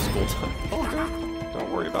 but also school time. Okay,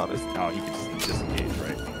 don't worry about it. No, he can just disengage,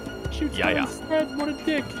 right? Shoot, yeah. What a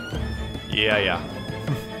dick. Yeah.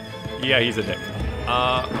 Yeah, he's a dick.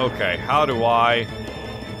 Okay, how do I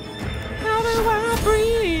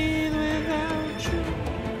breathe without you?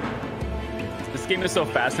 This game is so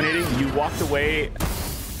fascinating. You walked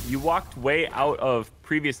way out of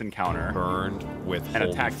previous encounter. Burned with and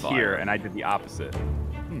attacked fire. Here, and I did the opposite.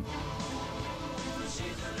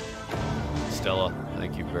 Stella,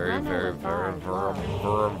 thank you very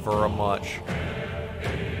much.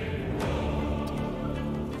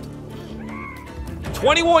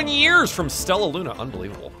 21 years from Stella Luna.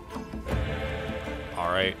 Unbelievable. All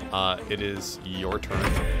right, it is your turn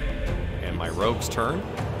and my rogue's turn.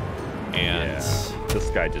 And this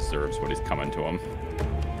guy deserves what is coming to him.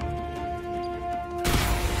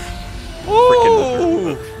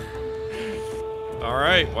 Ooh! All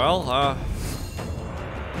right, well, I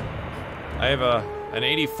have an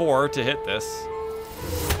 84 to hit this.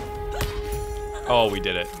 Oh, we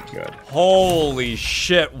did it. Good. Holy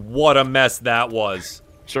shit, what a mess that was.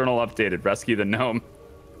 Journal updated. Rescue the gnome.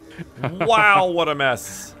 Wow, what a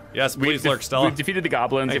mess. Yes, please lurk, Stella. We've defeated the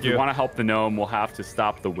goblins. Thank if we want to help the gnome, we'll have to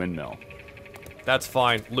stop the windmill. That's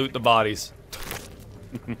fine. Loot the bodies.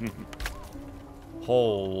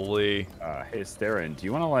 Holy. Hey, Astarion, do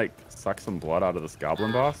you want to, like, suck some blood out of this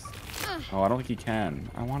goblin boss? Oh, I don't think he can.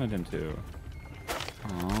 I wanted him to.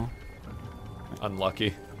 Oh.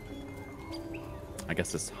 Unlucky. I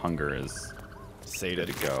guess this hunger is sated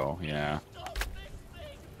to go. Yeah.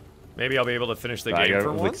 Maybe I'll be able to finish the game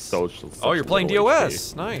for once. Oh, you're playing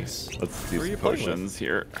DOS. Nice. Let's do some potions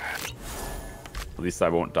here. At least I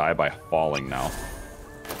won't die by falling now.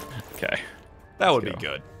 Okay. That would be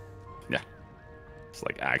good. Yeah. Just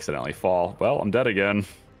like accidentally fall. Well, I'm dead again.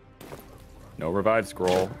 No revive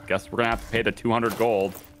scroll. Guess we're gonna have to pay the 200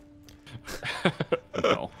 gold.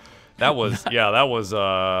 No. That was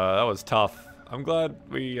tough. I'm glad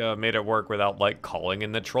we made it work without like calling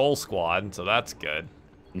in the troll squad, so that's good.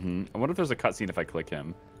 I wonder if there's a cutscene if I click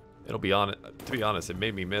him. It'll be on it. To be honest, it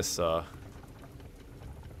made me miss. No?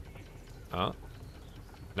 I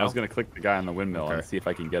was gonna click the guy on the windmill and see if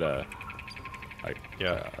I can get a, like,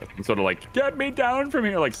 some sort of like, get me down from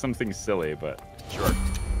here, like something silly, but sure.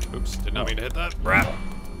 Oops, did not mean to hit that. Brap.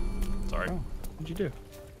 Sorry. Oh, what'd you do?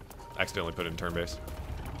 Accidentally put it in turn base.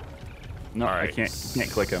 No, right. I can't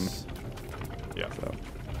click him. Yeah.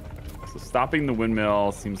 So stopping the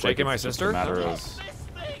windmill seems like it's my just sister? a matter of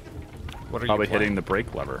what are probably you hitting the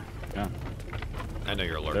brake lever. Yeah. I know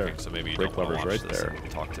you're lurking, so maybe you don't want to watch right this there. and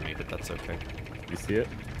talk to me, but that's okay. You see it?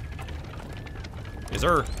 Is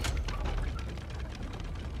there?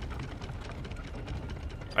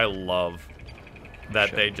 I love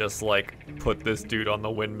that they just like put this dude on the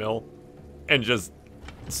windmill and just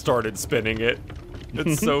started spinning it.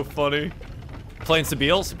 It's so funny. Playing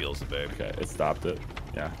Sabile? Sabile's the babe. Okay, it stopped it.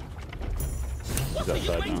 Yeah. What are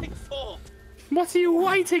you waiting for? What are you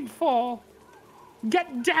waiting for?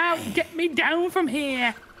 Get down! Get me down from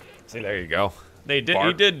here! See, there you go. They did.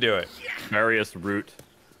 He did do it. Various route.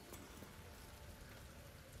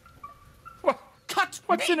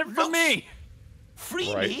 What's in it for me?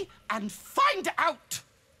 Free me and find out.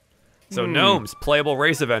 So gnomes, playable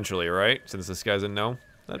race eventually, right? Since this guy's a gnome,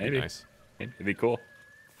 that'd be nice. It'd be cool.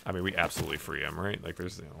 I mean, we absolutely free him, right? Like,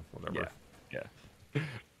 there's, whatever. Yeah.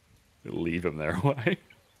 Leave him there. Why?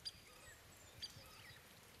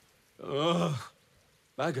 Ugh.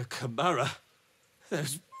 Maga Kamara.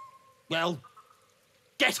 There's... Well,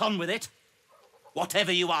 get on with it.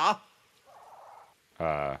 Whatever you are.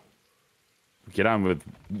 Get on with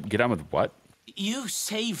what? You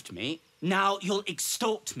saved me. Now you'll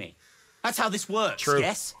extort me. That's how this works, True.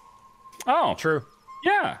 yes? Oh, true.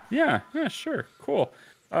 Yeah, sure. Cool.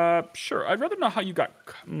 Sure. I'd rather know how you got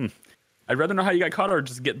caught or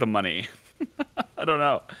just get the money. I don't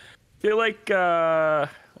know. I feel like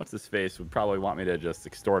what's his face would probably want me to just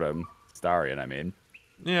extort him. Astarion, I mean.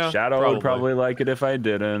 Yeah. Shadow would probably like it if I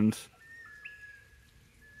didn't.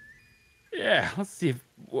 Yeah, let's see.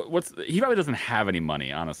 He probably doesn't have any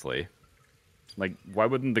money, honestly. Like, why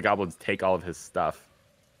wouldn't the goblins take all of his stuff?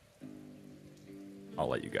 I'll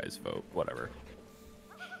let you guys vote. Whatever.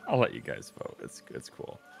 I'll let you guys vote. It's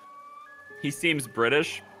cool. He seems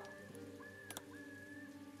British.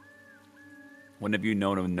 When have you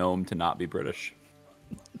known a gnome to not be British?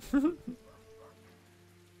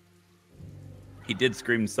 He did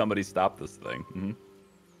scream, "Somebody stop this thing."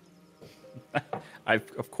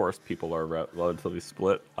 Of course, people are relatively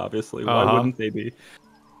split, obviously. Why wouldn't they be?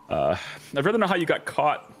 I'd rather know how you got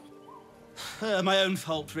caught. My own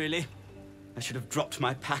fault, really. I should have dropped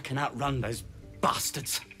my pack and outrun those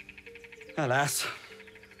bastards. Alas.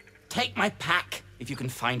 Take my pack, if you can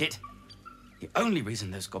find it. The only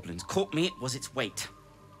reason those goblins caught me was its weight.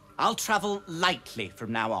 I'll travel lightly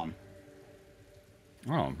from now on.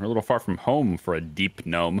 Oh, you're a little far from home for a deep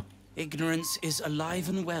gnome. Ignorance is alive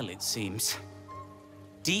and well, it seems.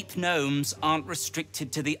 Deep gnomes aren't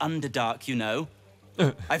restricted to the Underdark, you know.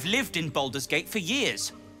 I've lived in Baldur's Gate for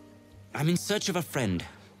years. I'm in search of a friend.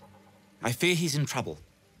 I fear he's in trouble.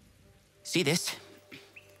 See this?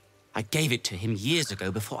 I gave it to him years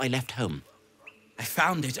ago before I left home. I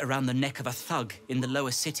found it around the neck of a thug in the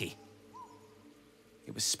lower city.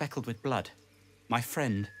 It was speckled with blood. My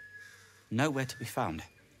friend, nowhere to be found.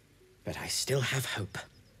 But I still have hope.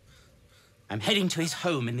 I'm heading to his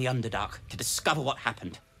home in the Underdark to discover what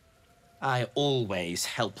happened. I always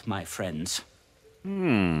help my friends.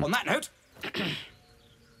 On that note,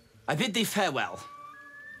 I bid thee farewell.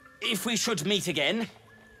 If we should meet again,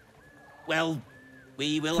 well,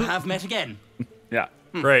 we will have met again. Yeah.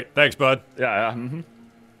 Great. Thanks, bud. Yeah.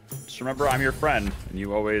 Just remember, I'm your friend, and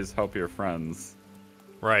you always help your friends.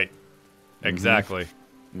 Right. Exactly.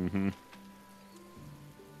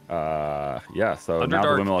 Yeah, so now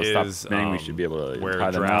the windmill has stopped spinning, we should be able to where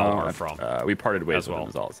tie them drow out. are from. We parted ways with well. them,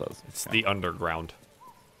 is all it says. It's the underground.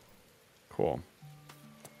 Cool.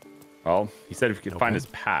 Well, he said if we could find his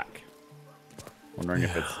pack. Wondering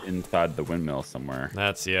if it's inside the windmill somewhere.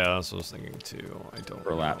 That's what I was thinking too. I don't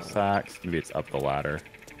Burlap know. sacks. Maybe it's up the ladder.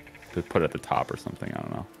 Could put it at the top or something. I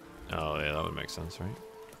don't know. Oh yeah, that would make sense, right?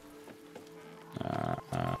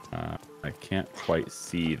 I can't quite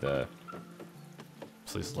see the.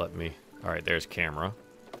 Please let me. All right, there's camera.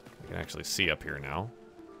 I can actually see up here now.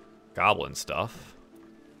 Goblin stuff.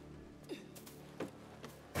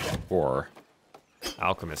 Or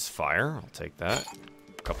alchemist fire. I'll take that.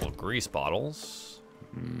 A couple of grease bottles.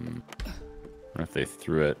 I wonder if they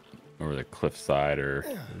threw it over the cliffside or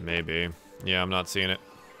maybe. Yeah, I'm not seeing it.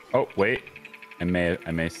 Oh wait, I may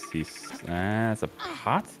see. It's a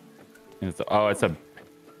pot. It's a.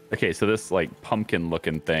 Okay, so this like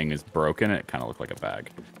pumpkin-looking thing is broken. It kind of looked like a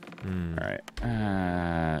bag. All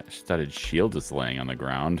right. Studded shield is laying on the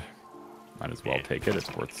ground. Might as well take it.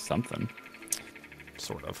 It's worth something.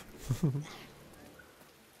 Sort of.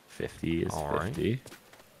 50 is all 50. Right.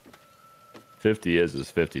 50 is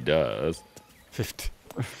as 50 does. 50.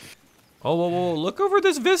 Oh, whoa, look over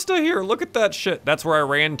this vista here. Look at that shit. That's where I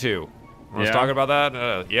ran to. I was talking about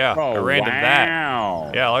that. Yeah, I ran to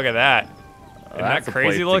that. Yeah, look at that. Isn't that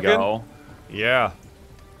crazy looking? Yeah.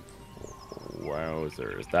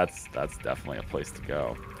 Wowzers. That's definitely a place to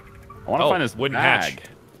go. I want to find this wooden bag. hatch.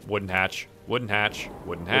 Wooden hatch. Wooden hatch.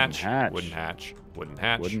 Wooden hatch. Wooden hatch. Wooden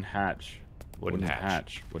hatch. Wooden hatch. Wooden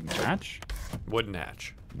hatch. Wooden hatch. Wooden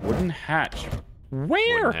hatch. Wooden hatch.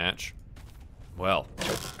 Where? Wooden hatch. Well,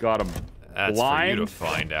 got him. that's blind. for you to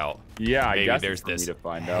find out. Yeah, I Maybe guess there's it's for me this to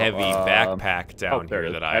find out. heavy backpack down there it here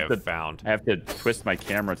is. that I have found. I have to twist my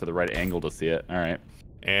camera to the right angle to see it. All right.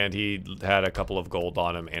 And he had a couple of gold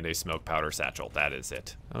on him and a smoke powder satchel. That is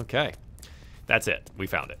it. Okay. That's it. We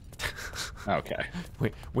found it. Okay.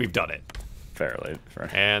 We've done it. Fair.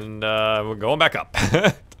 And we're going back up.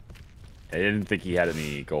 I didn't think he had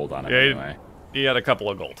any gold on him anyway. He had a couple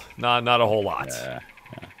of gold. Not a whole lot. Yeah.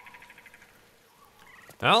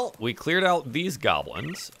 Well, we cleared out these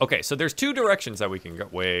goblins. Okay, so there's 2 directions that we can go.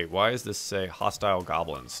 Wait, why does this say hostile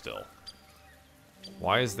goblins still?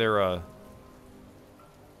 Why is there a...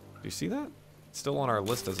 Do you see that? It's still on our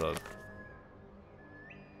list as a...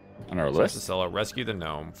 On our list? To sell a rescue the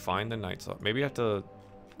gnome, find the night song. Maybe you have to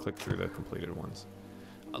click through the completed ones.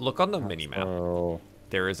 Look on the mini-map. Oh.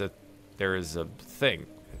 There is a thing.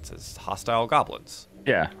 It says hostile goblins.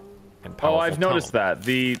 Yeah. And I've noticed that.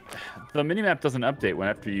 The minimap doesn't update when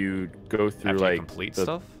after you go through after like you complete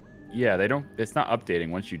stuff? Yeah, they don't. It's not updating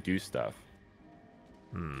once you do stuff.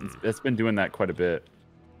 It's been doing that quite a bit.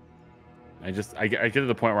 I get to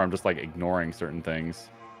the point where I'm just like ignoring certain things.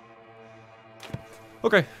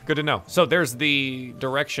 Okay, good to know. So there's the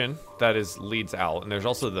direction that leads out, and there's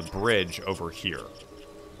also the bridge over here.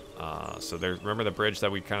 So remember the bridge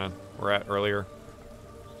that we kind of were at earlier?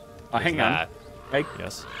 Hang on.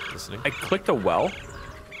 Yes, listening. I clicked a well,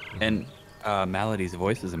 and Melody's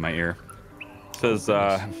voice is in my ear. It says,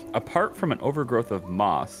 apart from an overgrowth of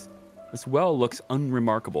moss, this well looks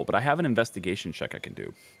unremarkable, but I have an investigation check I can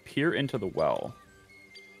do. Peer into the well.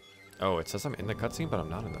 Oh, it says I'm in the cutscene, but I'm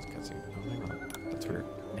not in the cutscene. Oh, hang on. That's weird.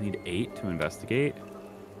 I need 8 to investigate,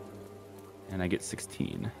 and I get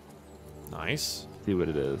 16. Nice. See what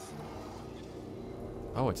it is.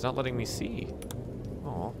 Oh, it's not letting me see.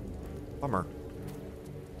 Oh, bummer.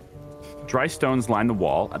 Dry stones line the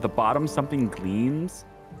wall. At the bottom, something gleams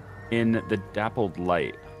in the dappled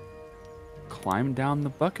light. Climb down the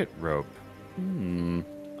bucket rope.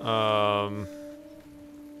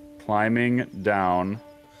 Climbing down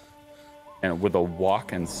and with a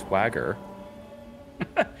walk and swagger.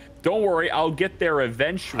 Don't worry, I'll get there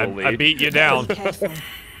eventually. I beat you down. Be careful.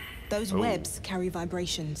 Those webs carry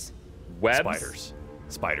vibrations. Webs?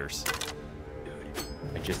 Spiders.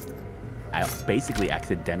 I basically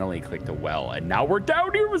accidentally clicked a well, and now we're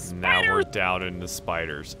down here with spiders. Now we're down in the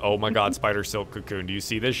spiders. Oh my god, spider silk cocoon. Do you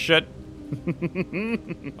see this shit?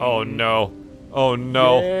 Oh no. Oh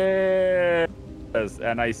no. Yes,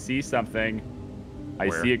 and I see something. I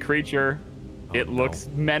see a creature. Oh, it looks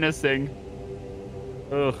menacing.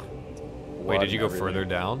 Ugh. Wait, did you go further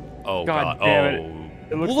down? Oh god. Damn it.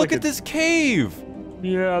 It looks Well, like look at this cave.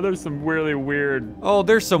 Yeah, there's some really weird. Oh,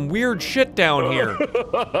 there's some weird shit down here.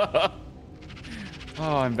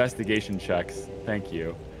 Oh, investigation checks. Thank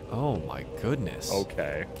you. Oh my goodness.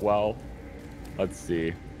 Okay. Well, let's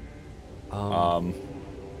see.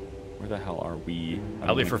 Where the hell are we?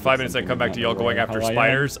 I'll leave for 5 minutes and come back to y'all going after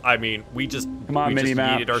spiders. I mean, we just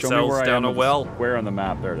yeeted ourselves down a well. Where on the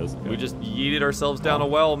map? There it is. We just yeeted ourselves down a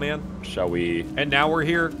well, man. Shall we? And now we're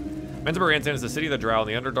here. Menziber Ransan is the city of the Drow in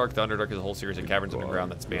the Underdark. The Underdark is a whole series of caverns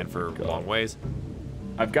underground that span for long ways.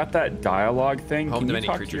 I've got that dialogue thing. Home Can to you many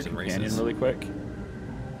talk creatures to your and companion races. really quick?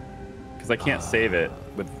 Because I can't save it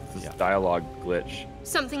with this dialogue glitch.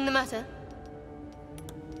 Something the matter?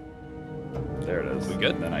 There it is. We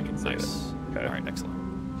good? And then I can save Nice. it. Okay. All right, excellent.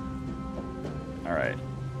 All right.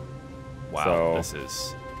 Wow,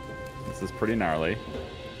 So, this is pretty gnarly.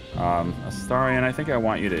 Astarion, I think I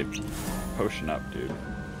want you to potion up, dude.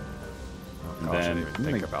 Oh gosh, I didn't even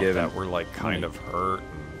think about that. We're like kind of hurt.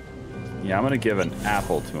 Yeah, I'm gonna give an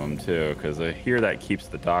apple to him too, because I hear that keeps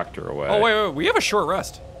the doctor away. Oh wait, we have a short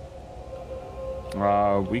rest.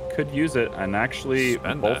 We could use it, and actually,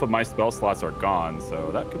 both of my spell slots are gone,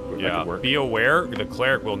 so that could work. Be aware, the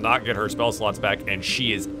cleric will not get her spell slots back, and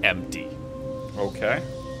she is empty. Okay.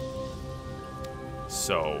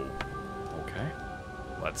 So, okay,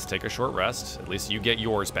 let's take a short rest. At least you get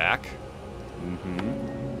yours back.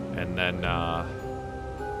 Mm-hmm. And then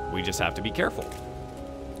we just have to be careful.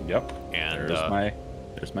 Yep. And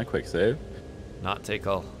there's my quick save. Not take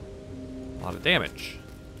a lot of damage.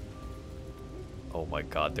 Oh my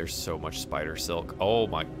god, there's so much spider silk. Oh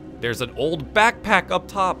my, there's an old backpack up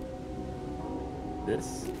top.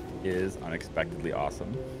 This is unexpectedly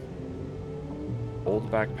awesome.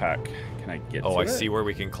 Old backpack. Can I get to it? Oh, I see where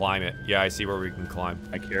we can climb it. Yeah, I see where we can climb.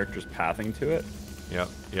 My character's pathing to it? Yep.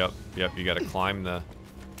 You gotta climb the...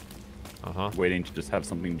 Waiting to just have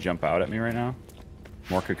something jump out at me right now.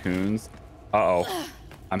 More cocoons. Uh-oh.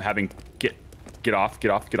 I'm having... Get off.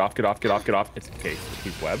 It's okay.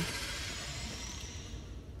 He's webbed.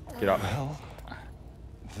 Get off. Well,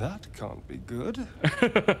 That can't be good.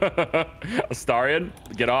 Astarion,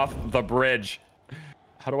 get off the bridge.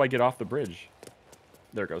 How do I get off the bridge?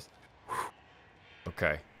 There it goes.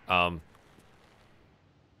 Okay. I'm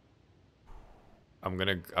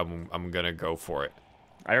gonna go for it.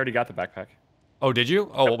 I already got the backpack. Oh, did you?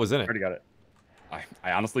 Oh, what was in it? I already got it.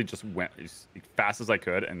 I honestly just went as fast as I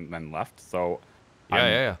could and then left. So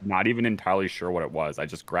I'm not even entirely sure what it was. I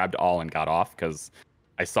just grabbed all and got off because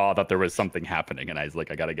I saw that there was something happening, and I was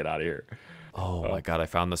like, I gotta get out of here. Oh my god, I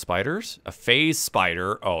found the spiders. A phase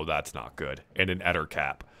spider. Oh, that's not good. And an eder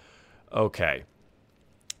cap. Okay.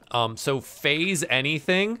 So phase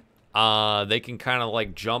anything. They can kind of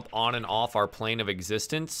like jump on and off our plane of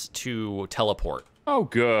existence to teleport. Oh,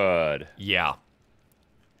 good. Yeah.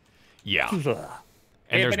 Yeah. And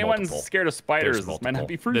hey, if anyone's scared of spiders, this might not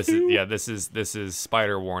be for you. This is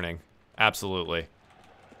spider warning. Absolutely.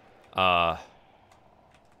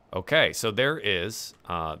 Okay, so there's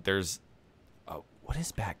what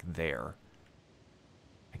is back there?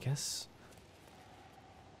 I guess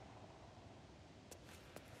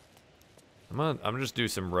I'm gonna just do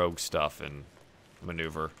some rogue stuff and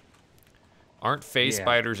maneuver. Aren't phase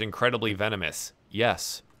spiders incredibly venomous?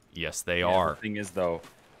 Yes. Yes, they are. The thing is, though,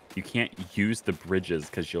 you can't use the bridges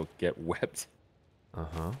because you'll get whipped.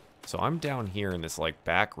 Uh-huh. So I'm down here in this, like,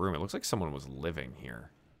 back room. It looks like someone was living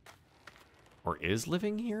here. Or is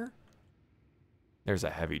living here? There's a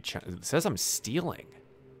heavy... It says I'm stealing.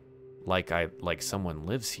 Like someone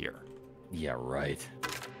lives here. Yeah, right.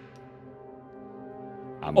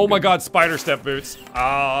 Oh my god, spider step boots.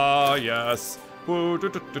 Ah, yes.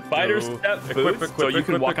 Spider step boots? So you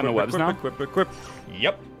can walk on the webs now?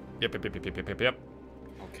 Yep. Yep.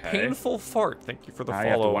 Okay. Painful fart. Thank you for the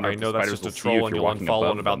follow. I know that's just a troll and you'll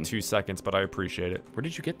unfollow in about 2 seconds, but I appreciate it. Where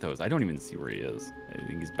did you get those? I don't even see where he is. I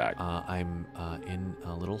think he's back. I'm in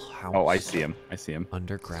a little house. Oh, I see him. I see him.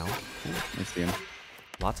 Underground. Ooh, I see him.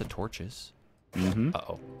 Lots of torches. Mm-hmm.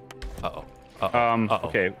 Uh-oh. Uh-oh. Uh-oh.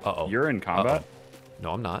 Okay. Uh-oh. You're in combat?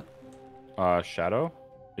 No, I'm not. Shadow?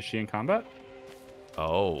 Is she in combat?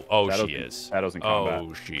 Oh, she is. Shadow's in combat.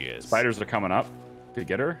 Oh, she is. Spiders are coming up to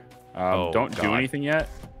get her. Don't do anything yet.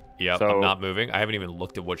 Yep, so, I'm not moving. I haven't even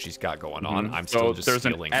looked at what she's got going on. I'm still just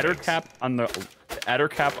stealing there's an eder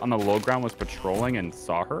cap on the low ground was patrolling and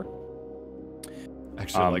saw her.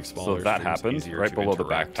 Actually, like smaller so that happened right below the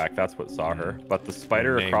backpack. That's what saw her. But the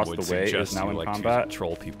spider across the way is now in combat.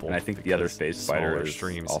 Troll people. And I think the other phase spider is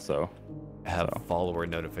streams also have follower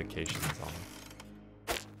notifications on.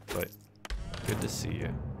 But good to see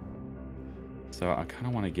you. So I kind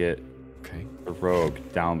of want to get the rogue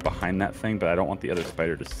down behind that thing, but I don't want the other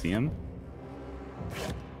spider to see him.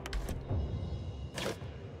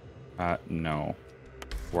 No.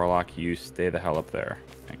 Warlock, you stay the hell up there.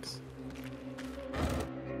 Thanks.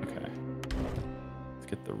 Okay. Let's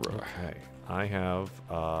get the rogue. Okay. I have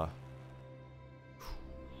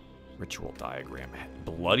ritual diagram.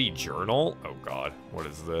 Bloody journal? Oh god. What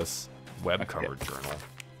is this? Web cover journal.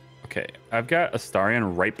 Okay. I've got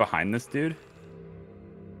Astarion right behind this dude.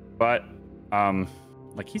 But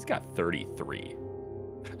like he's got 33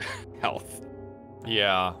 health.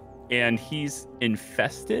 Yeah. And he's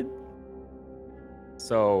infested.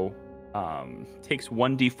 So takes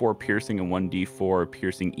 1d4 piercing and 1d4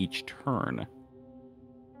 piercing each turn.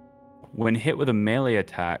 When hit with a melee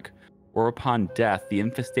attack or upon death, the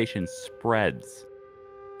infestation spreads.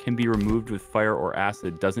 Can be removed with fire or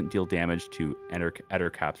acid. Doesn't deal damage to eder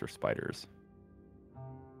caps or spiders.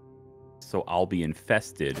 So I'll be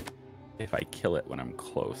infested if I kill it when I'm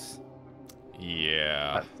close.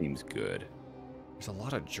 Yeah. That seems good. There's a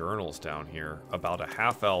lot of journals down here about a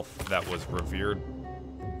half-elf that was revered,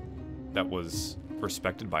 that was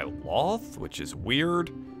respected by Loth, which is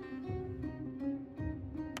weird.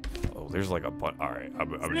 Oh, there's like a bunch. All right,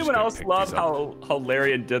 I'm anyone else love how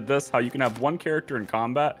Larian did this? How you can have one character in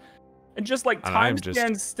combat and just like time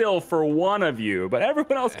stands still for one of you, but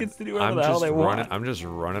everyone else gets to do whatever the hell they want. I'm just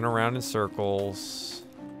running around in circles.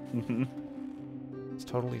 It's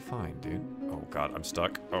totally fine, dude. Oh god, I'm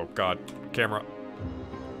stuck. Oh god, camera.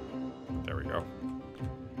 There we go.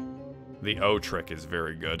 The O trick is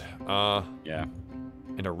very good. Yeah.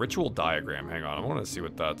 And a ritual diagram. Hang on, I want to see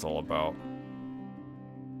what that's all about.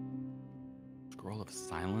 Scroll of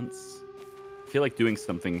silence. I feel like doing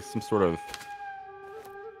something, some sort of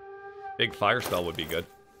big fire spell would be good.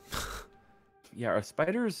 Yeah, are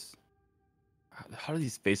spiders? How are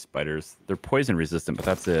these space spiders? They're poison resistant, but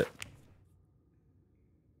that's it.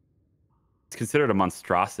 It's considered a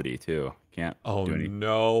monstrosity too. Can't do anything.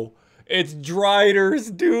 No. It's Driders,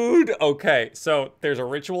 dude. Okay, so there's a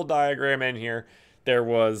ritual diagram in here. There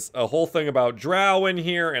was a whole thing about Drow in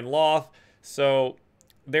here and Loth. So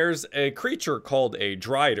there's a creature called a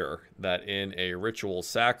Drider that in a ritual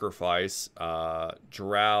sacrifice,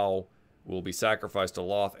 drow will be sacrificed to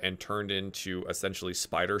Loth and turned into essentially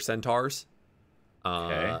spider centaurs.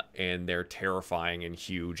 And they're terrifying and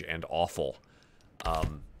huge and awful.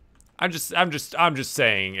 I'm just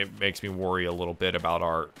saying it makes me worry a little bit about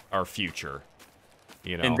our future.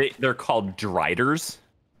 You know. And they're called Driders.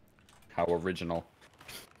 How original.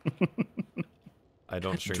 I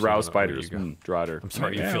don't drow spiders. Drider. I'm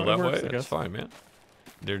sorry you feel that way. That's fine, man.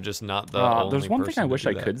 They're just not the only there's one thing I wish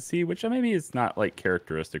I that. could see, which maybe is not like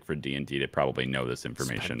characteristic for D&D to probably know this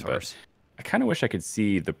information, but I kind of wish I could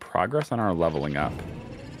see the progress on our leveling up,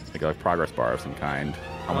 like a progress bar of some kind,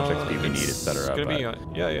 how much XP we need, etc.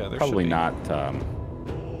 Yeah, there probably should be. not.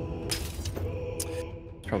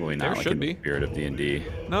 Probably not. There like should in be. The spirit of D&D.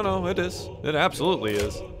 No, it is. It absolutely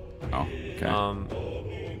is. Oh, okay.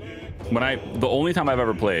 The only time I've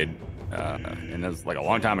ever played, and it was like a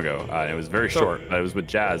long time ago, and it was very short, but it was with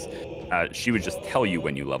Jazz. She would just tell you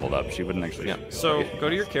when you leveled up. She wouldn't actually. Yeah. So go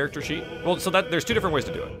to your character sheet. Well, so there's two different ways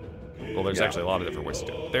to do it. Well, there's actually a lot of different ways to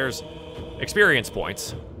do it. There's experience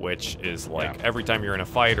points, which is like every time you're in a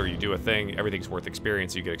fight or you do a thing, everything's worth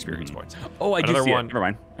experience. So you get experience points. Oh, I do see it. Never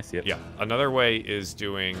mind. I see it. Yeah. Another way is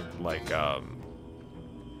doing like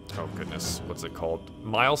oh goodness, what's it called?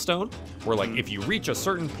 Milestone, where like if you reach a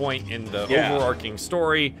certain point in the overarching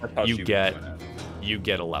story, you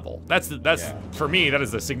get a level. That's for me, that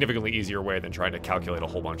is a significantly easier way than trying to calculate a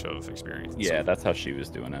whole bunch of experience. Yeah, that's how she was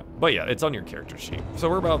doing it. But yeah, it's on your character sheet. So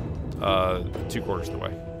we're about 2/4 of the way.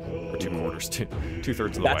 Or 2/4, 2/3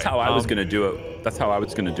 of the way. That's how I was gonna do it. That's how I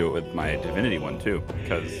was gonna do it with my Divinity one too,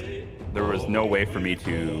 because there was no way for me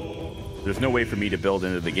to. There's no way for me to build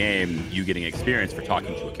into the game you getting experience for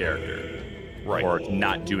talking to a character, or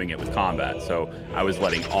not doing it with combat. So I was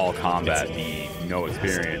letting all combat be no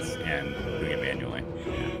experience and doing it manually.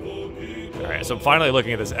 All right, so I'm finally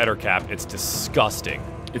looking at this Ettercap. It's disgusting.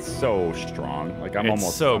 It's so strong. Like I'm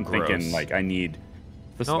thinking like I need.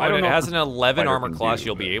 No, but it has an 11 armor class.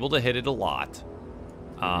 You'll be able to hit it a lot.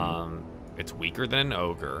 It's weaker than an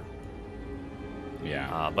ogre.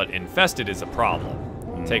 Yeah. But infested is a problem.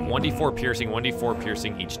 Take 1d4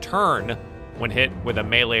 piercing each turn. When hit with a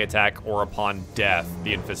melee attack or upon death,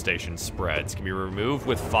 the infestation spreads. Can be removed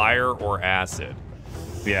with fire or acid.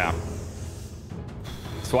 Yeah.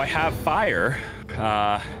 So I have fire.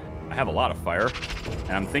 I have a lot of fire.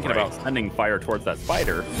 And I'm thinking about sending fire towards that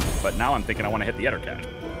spider, but now I'm thinking I want to hit the Ettercap.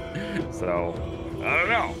 So, I don't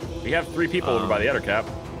know. We have 3 people over by the Ettercap,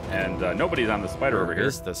 and nobody's on the spider over here. Where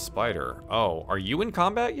is the spider? Oh, are you in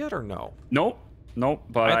combat yet or no? Nope,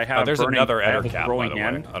 but I have there's another Ettercap, by the way.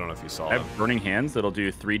 hand. I don't know if you saw I have burning hands that'll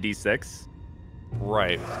do 3d6.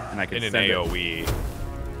 Right. And I can in an send AoE.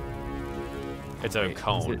 It's a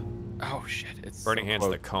cone. Oh shit! It's burning so hands.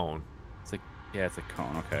 close. The cone. It's like it's a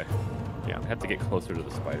cone. Okay. Yeah. I have to get closer to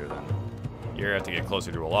the spider then. You have to get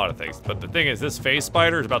closer to a lot of things. But the thing is, this phase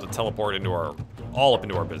spider is about to teleport into all up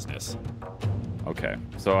into our business. Okay.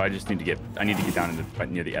 So I just need to get down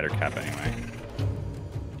near the Ettercap anyway.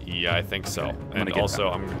 Yeah, I think so. Okay. And also,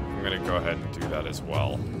 I'm gonna go ahead and do that as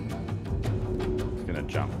well. Just gonna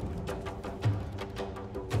jump.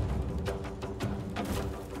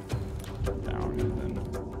 Down and then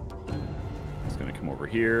just gonna come over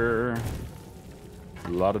here.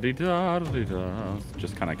 La-da-dee-da-da-dee-da.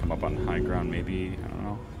 Just kind of come up on high ground, maybe. I don't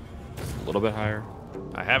know. Just a little bit higher.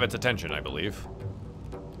 I have its attention, I believe.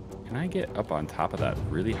 Can I get up on top of that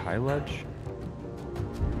really high ledge?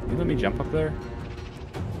 Can you let me jump up there?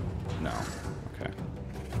 No. Okay.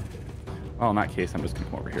 Well, in that case, I'm just gonna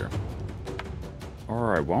come over here.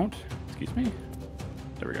 Or I won't. Excuse me.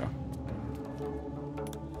 There we go.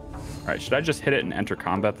 All right. Should I just hit it and enter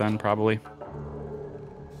combat then? Probably.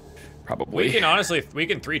 We can honestly, we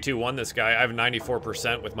can 3-2-1 this guy. I have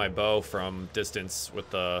 94% with my bow from distance with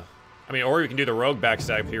the. I mean, or we can do the rogue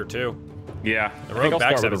backstab here too. Yeah. The rogue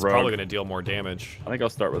backstab is probably gonna deal more damage. I think I'll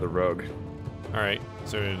start with a rogue. All right.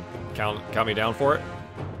 So count me down for it.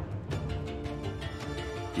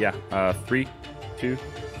 Yeah, 3, 2,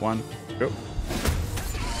 1, go.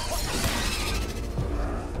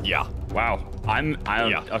 Yeah. Wow.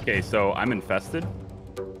 Okay, so I'm infested.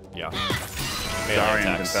 Yeah.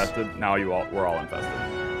 Astarion's infested. Now we're all infested.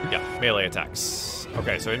 Yeah, melee attacks.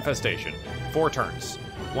 Okay, so infestation. 4 turns.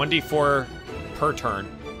 1d4 per turn.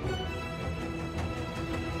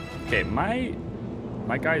 Okay, my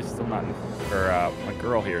guy's still not, my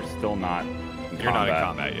girl here is still not in combat. You're not in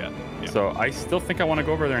combat yet. Yeah. So I still think I want to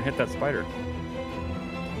go over there and hit that spider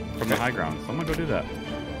from the high ground. So I'm gonna go do that.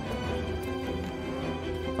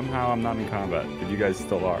 Somehow I'm not in combat, but you guys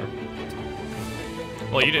still are.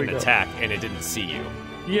 Well, you didn't attack, and it didn't see you.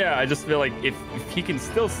 Yeah, I just feel like if he can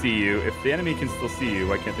still see you, if the enemy can still see you,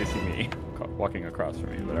 why can't they see me walking across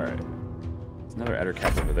from me? But all right. There's another Eder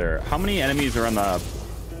cap over there. How many enemies are on the...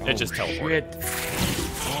 It just teleported.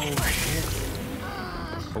 Oh,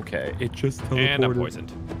 shit. Okay, it just teleported. And I'm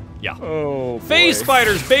poisoned. Yeah. Oh, Phase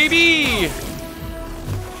spiders, baby!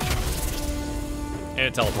 And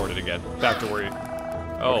it teleported again. Back to where you...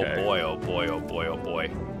 Oh, Okay. boy, oh, boy, oh, boy, oh, boy.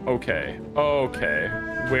 Okay, okay.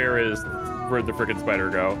 Where'd the frickin' spider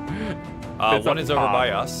go? One is over by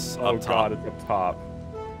us, Oh up top. god, it's up top.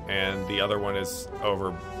 And the other one is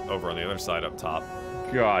over on the other side up top.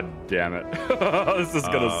 God damn it. This is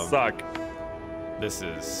gonna suck. This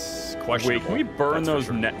is questionable. Wait, can we burn those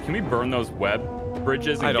can we burn those web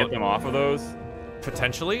bridges and get them off of those?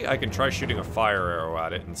 Potentially, I can try shooting a fire arrow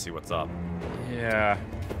at it and see what's up. Yeah.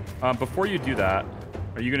 Before you do that,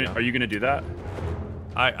 are you gonna do that?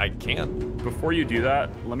 I can. Before you do that,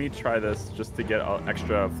 let me try this just to get an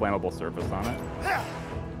extra flammable surface on it.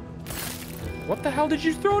 What the hell did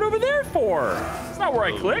you throw it over there for? That's not where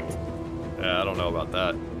I clicked. Yeah, I don't know about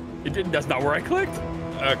that. It didn't. That's not where I clicked.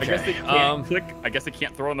 Okay. I guess it can't click. I guess it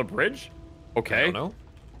can't throw on the bridge. Okay. I don't know.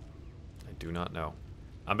 I do not know.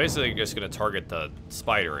 I'm basically just gonna target the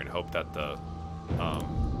spider and hope that the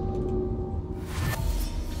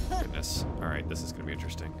goodness. All right, this is gonna be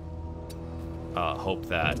interesting. Hope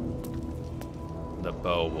that the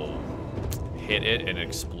bow will hit it and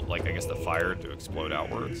explode, like I guess the fire to explode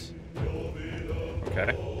outwards.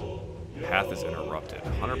 Okay. Path is interrupted.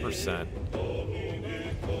 100%.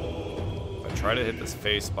 If I try to hit this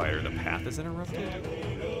phase spider, the path is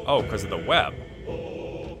interrupted? Oh, because of the web.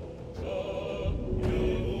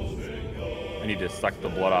 I need to suck the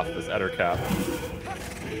blood off this Eder cap.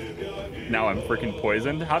 Now I'm freaking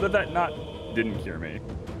poisoned. How did that not... Didn't cure me.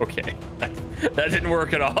 Okay. That didn't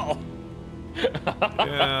work at all.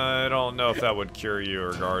 Yeah, I don't know if that would cure you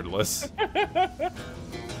regardless.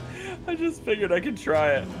 I just figured I could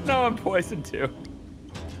try it. No, I'm poisoned too.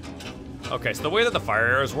 Okay, so the way that the fire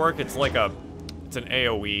arrows work, it's like it's an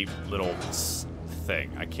AoE little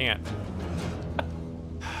thing. I can't...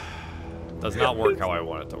 Does not work how I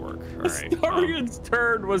want it to work. All right. Astarion's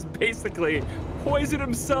turn was basically poison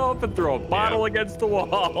himself and throw a bottle against the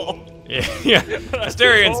wall. Yeah.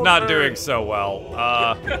 Astarion's not doing so well.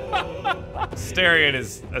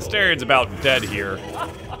 Astarion's about dead here.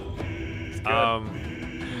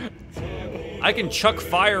 I can chuck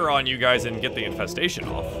fire on you guys and get the infestation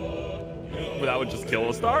off. Well, that would just kill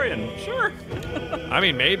Astarion. Sure. I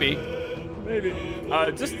mean, maybe. Maybe.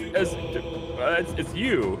 Just as it's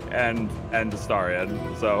you and Astarion.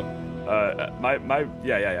 So,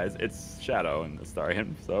 yeah. It's Shadow and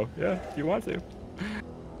Astarion. So yeah, if you want to.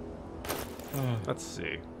 Let's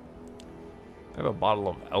see. I have a bottle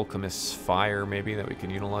of Alchemist's Fire, maybe, that we can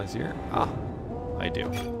utilize here. Ah, I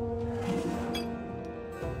do.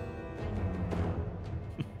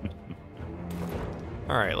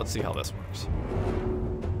 All right, let's see how this works.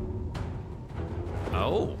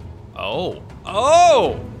 Oh!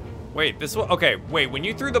 Wait, this one. Okay, wait. When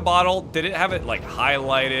you threw the bottle, did it have it like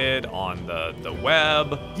highlighted on the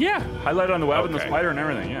web? Yeah, highlighted on the web and the spider and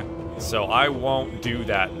everything. Yeah. So I won't do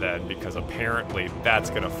that then, because apparently that's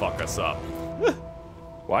gonna fuck us up.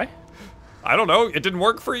 Why? I don't know. It didn't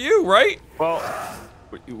work for you, right? Well,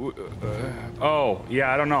 oh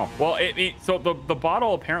yeah, I don't know. Well, so the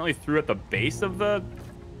bottle apparently threw at the base of the.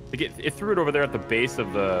 Like it threw it over there at the base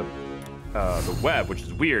of the web, which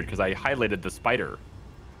is weird because I highlighted the spider,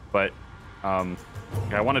 but I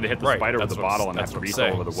wanted to hit the spider with the bottle and have to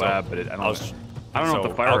reset over the web, but I don't know if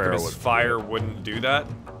the fire arrow would. Fire wouldn't do that.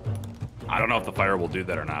 I don't know if the fire will do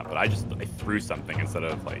that or not, but I threw something instead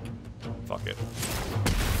of like. Fuck it.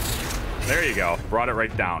 There you go. Brought it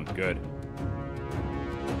right down. Good.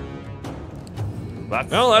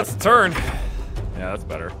 That's the turn. Yeah, that's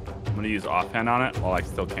better. I'm gonna use offhand on it while I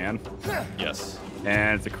still can. Yes.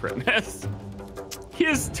 And it's a crit miss.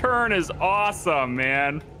 His turn is awesome,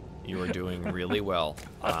 man. You are doing really well.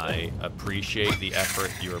 I appreciate the effort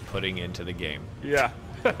you are putting into the game. Yeah.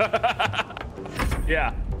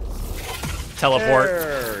 Yeah. Teleport.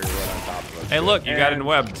 There, right on top of us. Hey, look, you got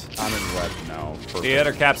enwebbed. I'm enwebbed now. Perfect. The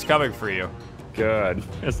Eder cap's coming for you. Good.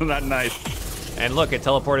 Isn't that nice? And look, it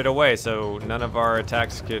teleported away, so none of our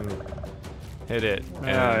attacks can hit it. Oh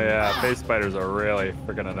yeah, face spiders are really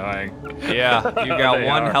freaking annoying. Yeah, you got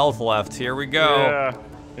one health left. Here we go.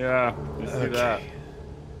 Yeah. I see that.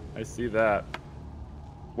 I see that.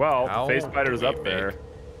 Well, how face spider's up there.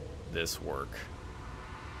 This work.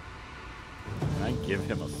 Can I give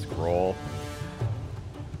him a scroll?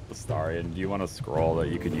 Astarion, do you want a scroll that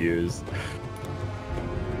you could use?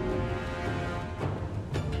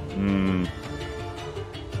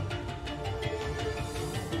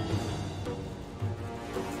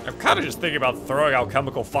 kind of just thinking about throwing out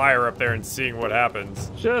chemical fire up there and seeing what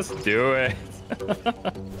happens. Just do it.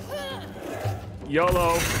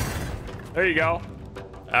 YOLO. There you go.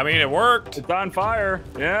 I mean, it worked. It's on fire.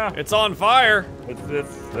 Yeah. It's on fire. It's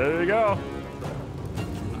there you go.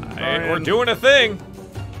 We're doing a thing.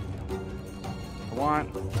 Come on.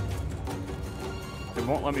 It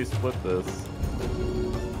won't let me split this.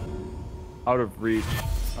 Out of reach.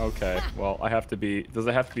 Okay, well, I have to be... Does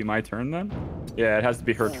it have to be my turn then? Yeah, it has to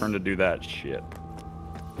be her turn to do that shit.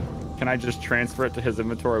 Can I just transfer it to his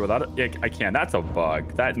inventory without it? Yeah, I can. That's a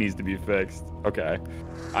bug. That needs to be fixed. Okay.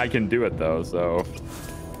 I can do it, though, so...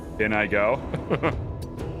 In I go.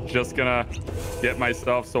 Just gonna get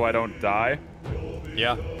myself so I don't die.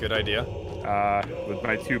 Yeah, good idea. With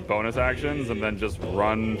my 2 bonus actions, and then just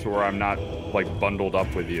run to where I'm not, like, bundled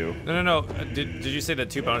up with you. No. Did you say that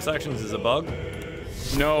 2 bonus actions is a bug?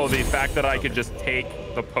 No, the fact that I could just take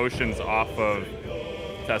the potions off of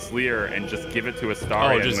Teslier and just give it to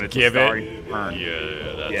Astarion. Oh, just when it's give it? Turn.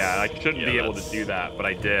 Yeah, I shouldn't be able to do that, but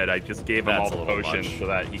I did. I just gave him all the potions so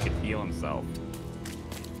that he could heal himself.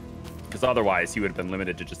 Because otherwise, he would have been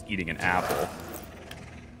limited to just eating an apple.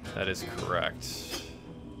 That is correct.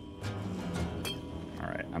 All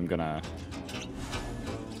right, I'm gonna...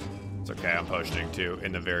 It's okay, I'm potioning too,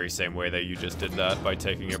 in the very same way that you just did that by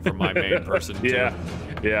taking it from my main person too.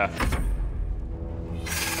 Yeah.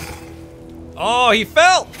 Oh, he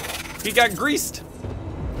fell! He got greased.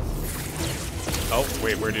 Oh,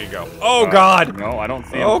 wait, where did he go? Oh, God! No, I don't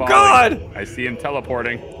see him falling. God! I see him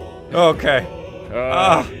teleporting. Okay.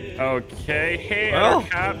 Okay, hey,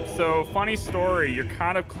 Ettercap, so funny story. You're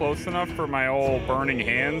kind of close enough for my old burning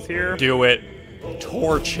hands here. Do it.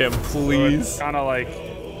 Torch him, please. So it's kind of like...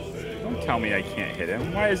 Don't tell me I can't hit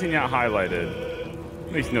him. Why is he not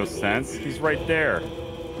highlighted? Makes no sense. He's right there.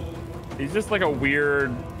 He's just like a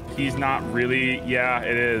weird... He's not really... Yeah,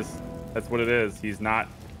 it is. That's what it is. He's not...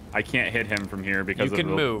 I can't hit him from here because you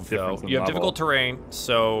can move, though. You have difficult terrain,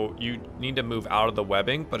 so you need to move out of the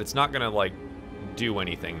webbing, but it's not going to, like, do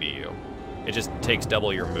anything to you. It just takes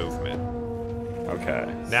double your movement.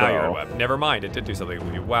 Okay. Now you're in web. Never mind. It did do something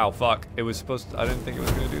with you. Wow, fuck. It was supposed to... I didn't think it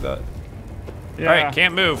was going to do that. Yeah. All right,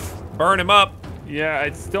 can't move. Burn him up. Yeah,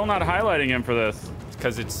 it's still not highlighting him for this.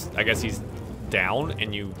 Because it's... I guess he's down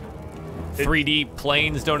and you... 3D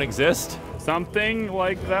planes don't exist? Something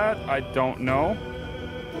like that. I don't know.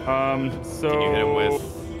 So... Can you hit him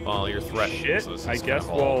with... Well, your threat. Shit, so I guess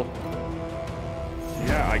we'll...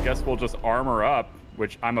 Yeah, I guess we'll just armor up,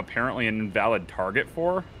 which I'm apparently an invalid target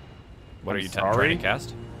for. What are you trying to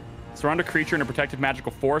cast? Surround a creature in a protective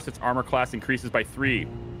magical force. Its armor class increases by 3.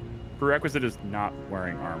 Prerequisite is not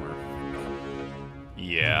wearing armor.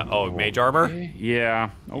 Yeah. Oh, mage armor? Yeah.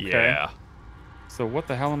 Okay. Yeah. So what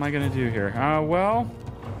the hell am I going to do here? Well,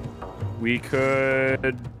 we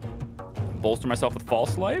could bolster myself with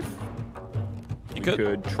false life. You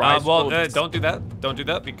could try. Don't do that. Don't do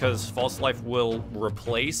that because false life will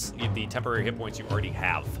replace the temporary hit points you already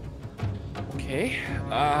have. Okay.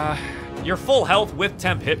 You're full health with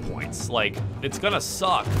temp hit points. Like, it's gonna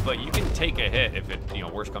suck, but you can take a hit if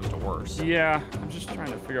it, worst comes to worst. Yeah, I'm just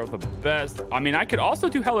trying to figure out the best. I mean, I could also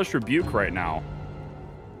do Hellish Rebuke right now.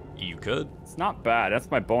 You could. It's not bad.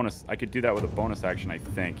 That's my bonus. I could do that with a bonus action, I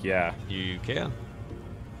think. Yeah. You can.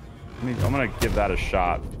 I'm gonna give that a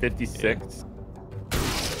shot. 56. Yeah.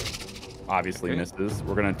 Obviously misses.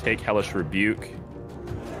 We're gonna take Hellish Rebuke.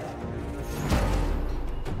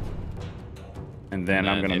 And then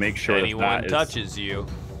I'm gonna make sure that touches you.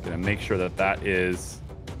 Gonna make sure that is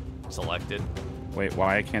selected. Wait,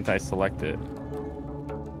 why can't I select it?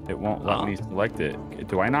 It won't let me select it.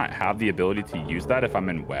 Do I not have the ability to use that if I'm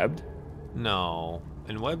in webbed? No,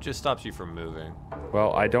 and web just stops you from moving.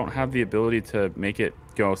 Well, I don't have the ability to make it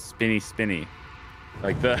go spinny.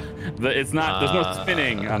 Like it's not. There's no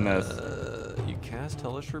spinning on this. You cast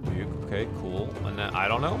Hellish Rebuke. Okay, cool. And then, I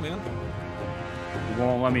don't know, man. It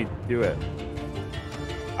won't let me do it.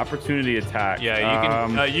 Opportunity attack.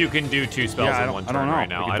 Yeah, you can do 2 spells in one turn right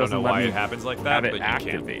now. I don't know why it happens like that, but you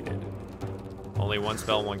activated. Can. Only 1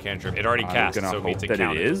 spell, 1 cantrip. It already cast, so it means it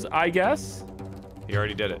counted. It is, I guess. He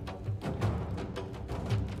already did it.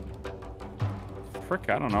 Frick,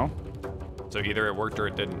 I don't know. So either it worked or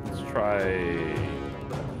it didn't. Let's try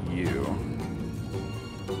you.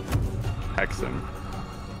 Hexen.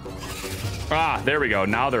 Ah, there we go.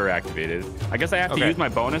 Now they're activated. I guess I have to use my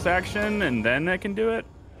bonus action and then I can do it?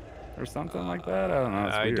 Or something like that? I don't know.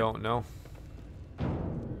 I don't know.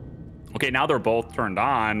 Okay, now they're both turned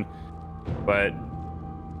on, but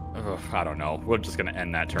I don't know. We're just going to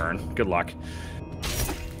end that turn. Good luck.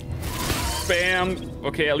 Bam.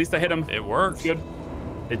 Okay, at least I hit him. It worked. Good.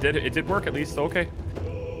 It did work at least. Okay.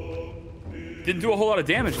 Didn't do a whole lot of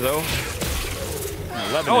damage though.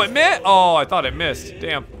 11 oh, it missed. Oh, I thought it missed.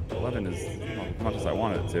 Damn. 11 is as much as I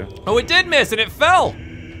wanted it to. Oh, it did miss, and it fell.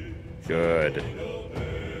 Good.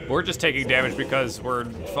 We're just taking damage because we're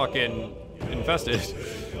fucking infested.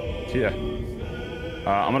 Yeah.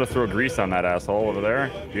 I'm gonna throw grease on that asshole over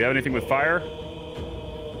there. Do you have anything with fire?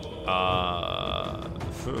 I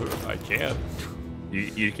can.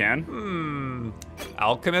 You can?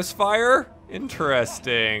 Alchemist fire?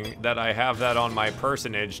 Interesting that I have that on my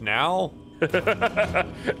personage now. Yeah,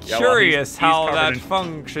 Curious well, how that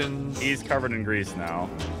functions. He's covered in grease now.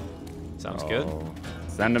 Sounds good.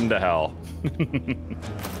 Send him to hell.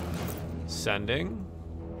 Sending.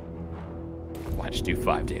 Watch do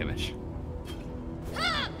 5 damage.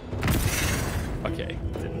 Okay.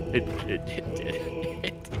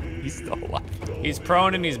 He's still alive. He's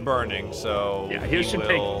prone and he's burning, so yeah, he should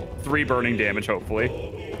take 3 burning damage, hopefully.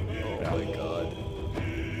 Oh my god.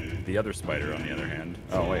 The other spider, on the other hand.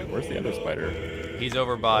 Oh wait, where's the other spider? He's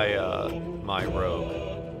over by my rogue.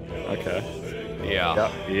 Okay.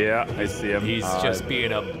 Yeah. Yeah, I see him. He's just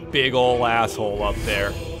being a big ol' asshole up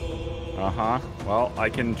there. Uh-huh. Well, I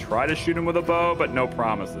can try to shoot him with a bow, but no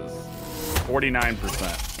promises.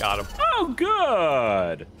 49%. Got him. Oh,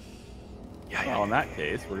 good. Yeah. Well, in that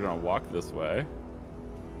case, we're gonna walk this way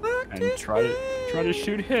and try to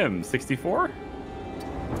shoot him. 64.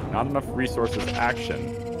 Not enough resources.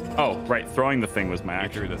 Action. Oh, right. Throwing the thing was my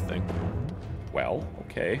action. You threw the thing. Well,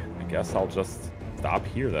 okay. I guess I'll just stop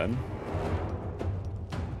here then.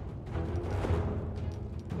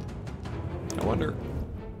 I wonder.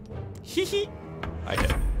 Hee hee. I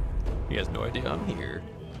hit. He has no idea I'm here.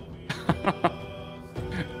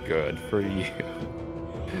 Good for you.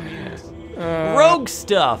 Yes. Rogue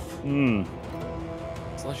stuff.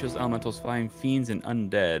 Celestials, elementals, flying fiends, and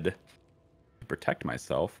undead. To protect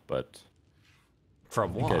myself, but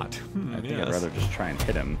from what? I think I'd rather just try and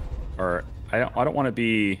hit him. Or I don't want to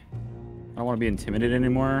be. I don't want to be intimidated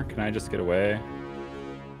anymore. Can I just get away?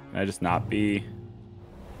 Can I just not be?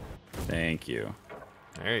 Thank you.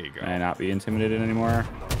 There you go. Can I not be intimidated anymore?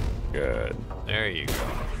 Good. There you go.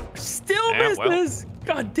 Still business. Well.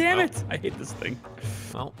 God damn it! I hate this thing.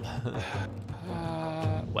 Well.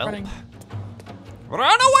 Running.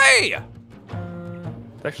 Run away!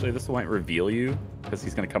 Actually, this might reveal you because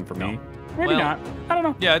he's gonna come for me. Maybe not. I don't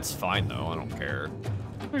know. Yeah, it's fine though. I don't care.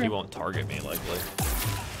 Okay. He won't target me likely.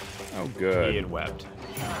 Oh, good. He had webbed.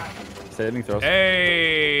 Saving throws.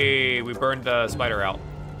 Hey, we burned the spider out.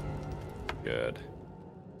 Good.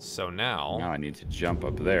 So now I need to jump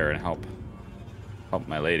up there and help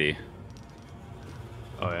my lady.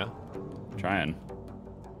 Oh yeah. Trying.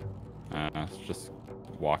 Just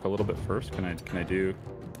walk a little bit first. Can I do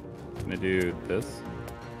this?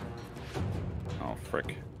 Oh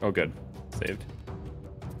frick. Oh good. Saved.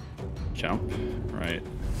 Jump. Right.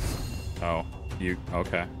 Oh, you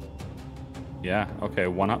okay. Yeah, okay,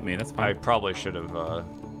 one up me, that's fine. I probably should have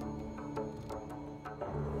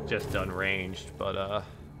just done ranged, but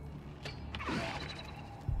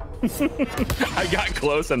I got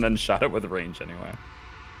close and then shot it with range anyway.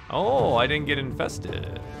 Oh, I didn't get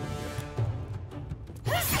infested.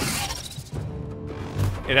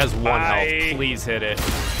 It has 1 health. Please hit it.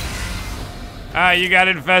 Ah, you got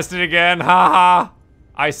infested again. Ha ha.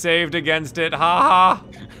 I saved against it. Ha ha.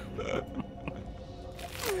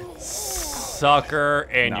 Sucker,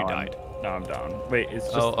 and you died. Now I'm down. Wait, it's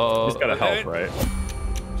just just gotta help, right?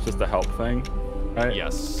 It's just a help thing, right?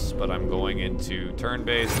 Yes, but I'm going into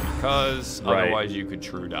turn-based because otherwise you could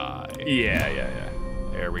true die. Yeah.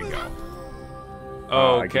 There we go.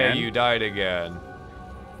 Okay, again? you died again.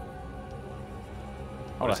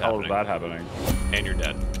 How the hell is that happening? And you're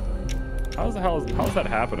dead. How is that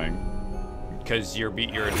happening? Because you're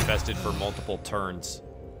infested for multiple turns.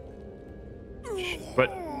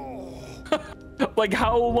 But like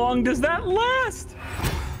how long does that last?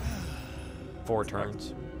 4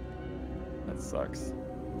 turns. That sucks.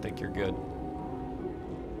 I think you're good.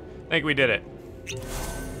 I think we did it.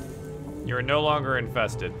 You're no longer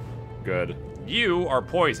infested. Good. You are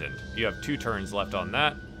poisoned. You have 2 turns left on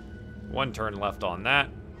that. 1 turn left on that.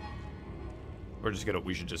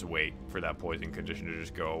 We should just wait for that poison condition to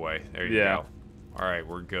just go away. There you go. All right,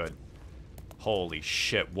 we're good. Holy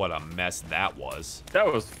shit, what a mess that was.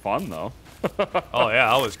 That was fun though. Oh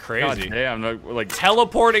yeah, that was crazy. God damn, like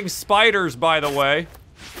teleporting spiders, by the way.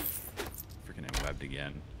 Freaking webbed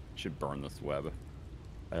again. Should burn this web.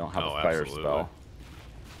 I don't have a fire absolutely. spell.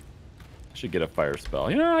 I should get a fire spell.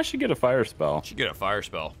 You know, I should get a fire spell. You should get a fire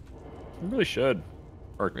spell. I really should.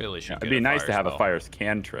 Or really should. It'd be nice to have a fire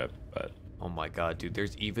cantrip, but. Oh my god, dude,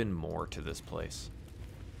 there's even more to this place.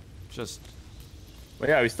 Just Well,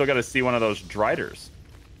 yeah, we still got to see one of those driders.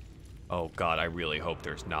 Oh God, I really hope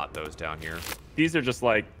there's not those down here. These are just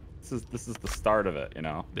like this is the start of it, you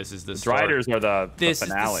know. This is the driders are the finale. This is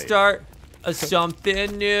the start of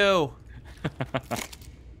something new.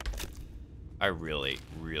 I really,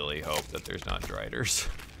 really hope that there's not driders.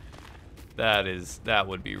 That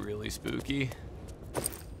would be really spooky.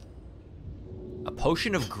 A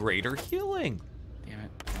potion of greater healing. Damn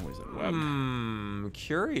it, always in webbed.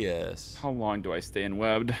 Curious. How long do I stay in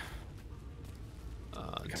webbed?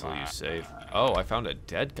 Until you save. Oh, I found a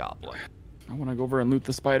dead goblin. I want to go over and loot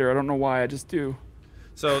the spider. I don't know why, I just do.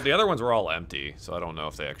 So the other ones were all empty, so I don't know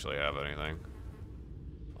if they actually have anything.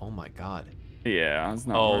 Oh my God. Yeah, it's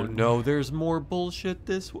not. Oh no, there's more bullshit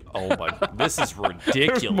this way. Oh my, this is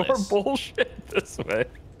ridiculous. There's more bullshit this way.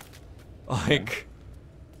 Like,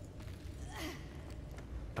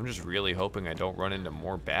 I'm just really hoping I don't run into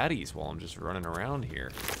more baddies while I'm just running around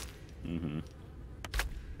here.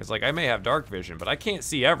 It's like, I may have dark vision, but I can't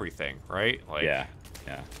see everything, right? Like, yeah.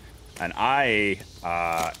 And I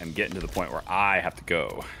am getting to the point where I have to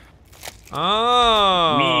go.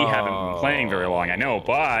 Oh. Me haven't been playing very long, I know,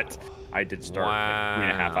 but I did start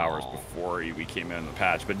like 3.5 hours before we came in the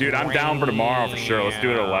patch. But dude, I'm down for tomorrow for sure. Let's do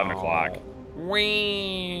it at 11 o'clock.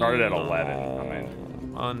 Started at 11. I'm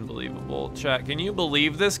in. Unbelievable. Chat, can you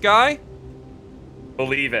believe this guy?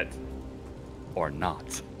 Believe it. Or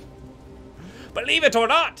not. Believe it or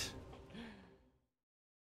not!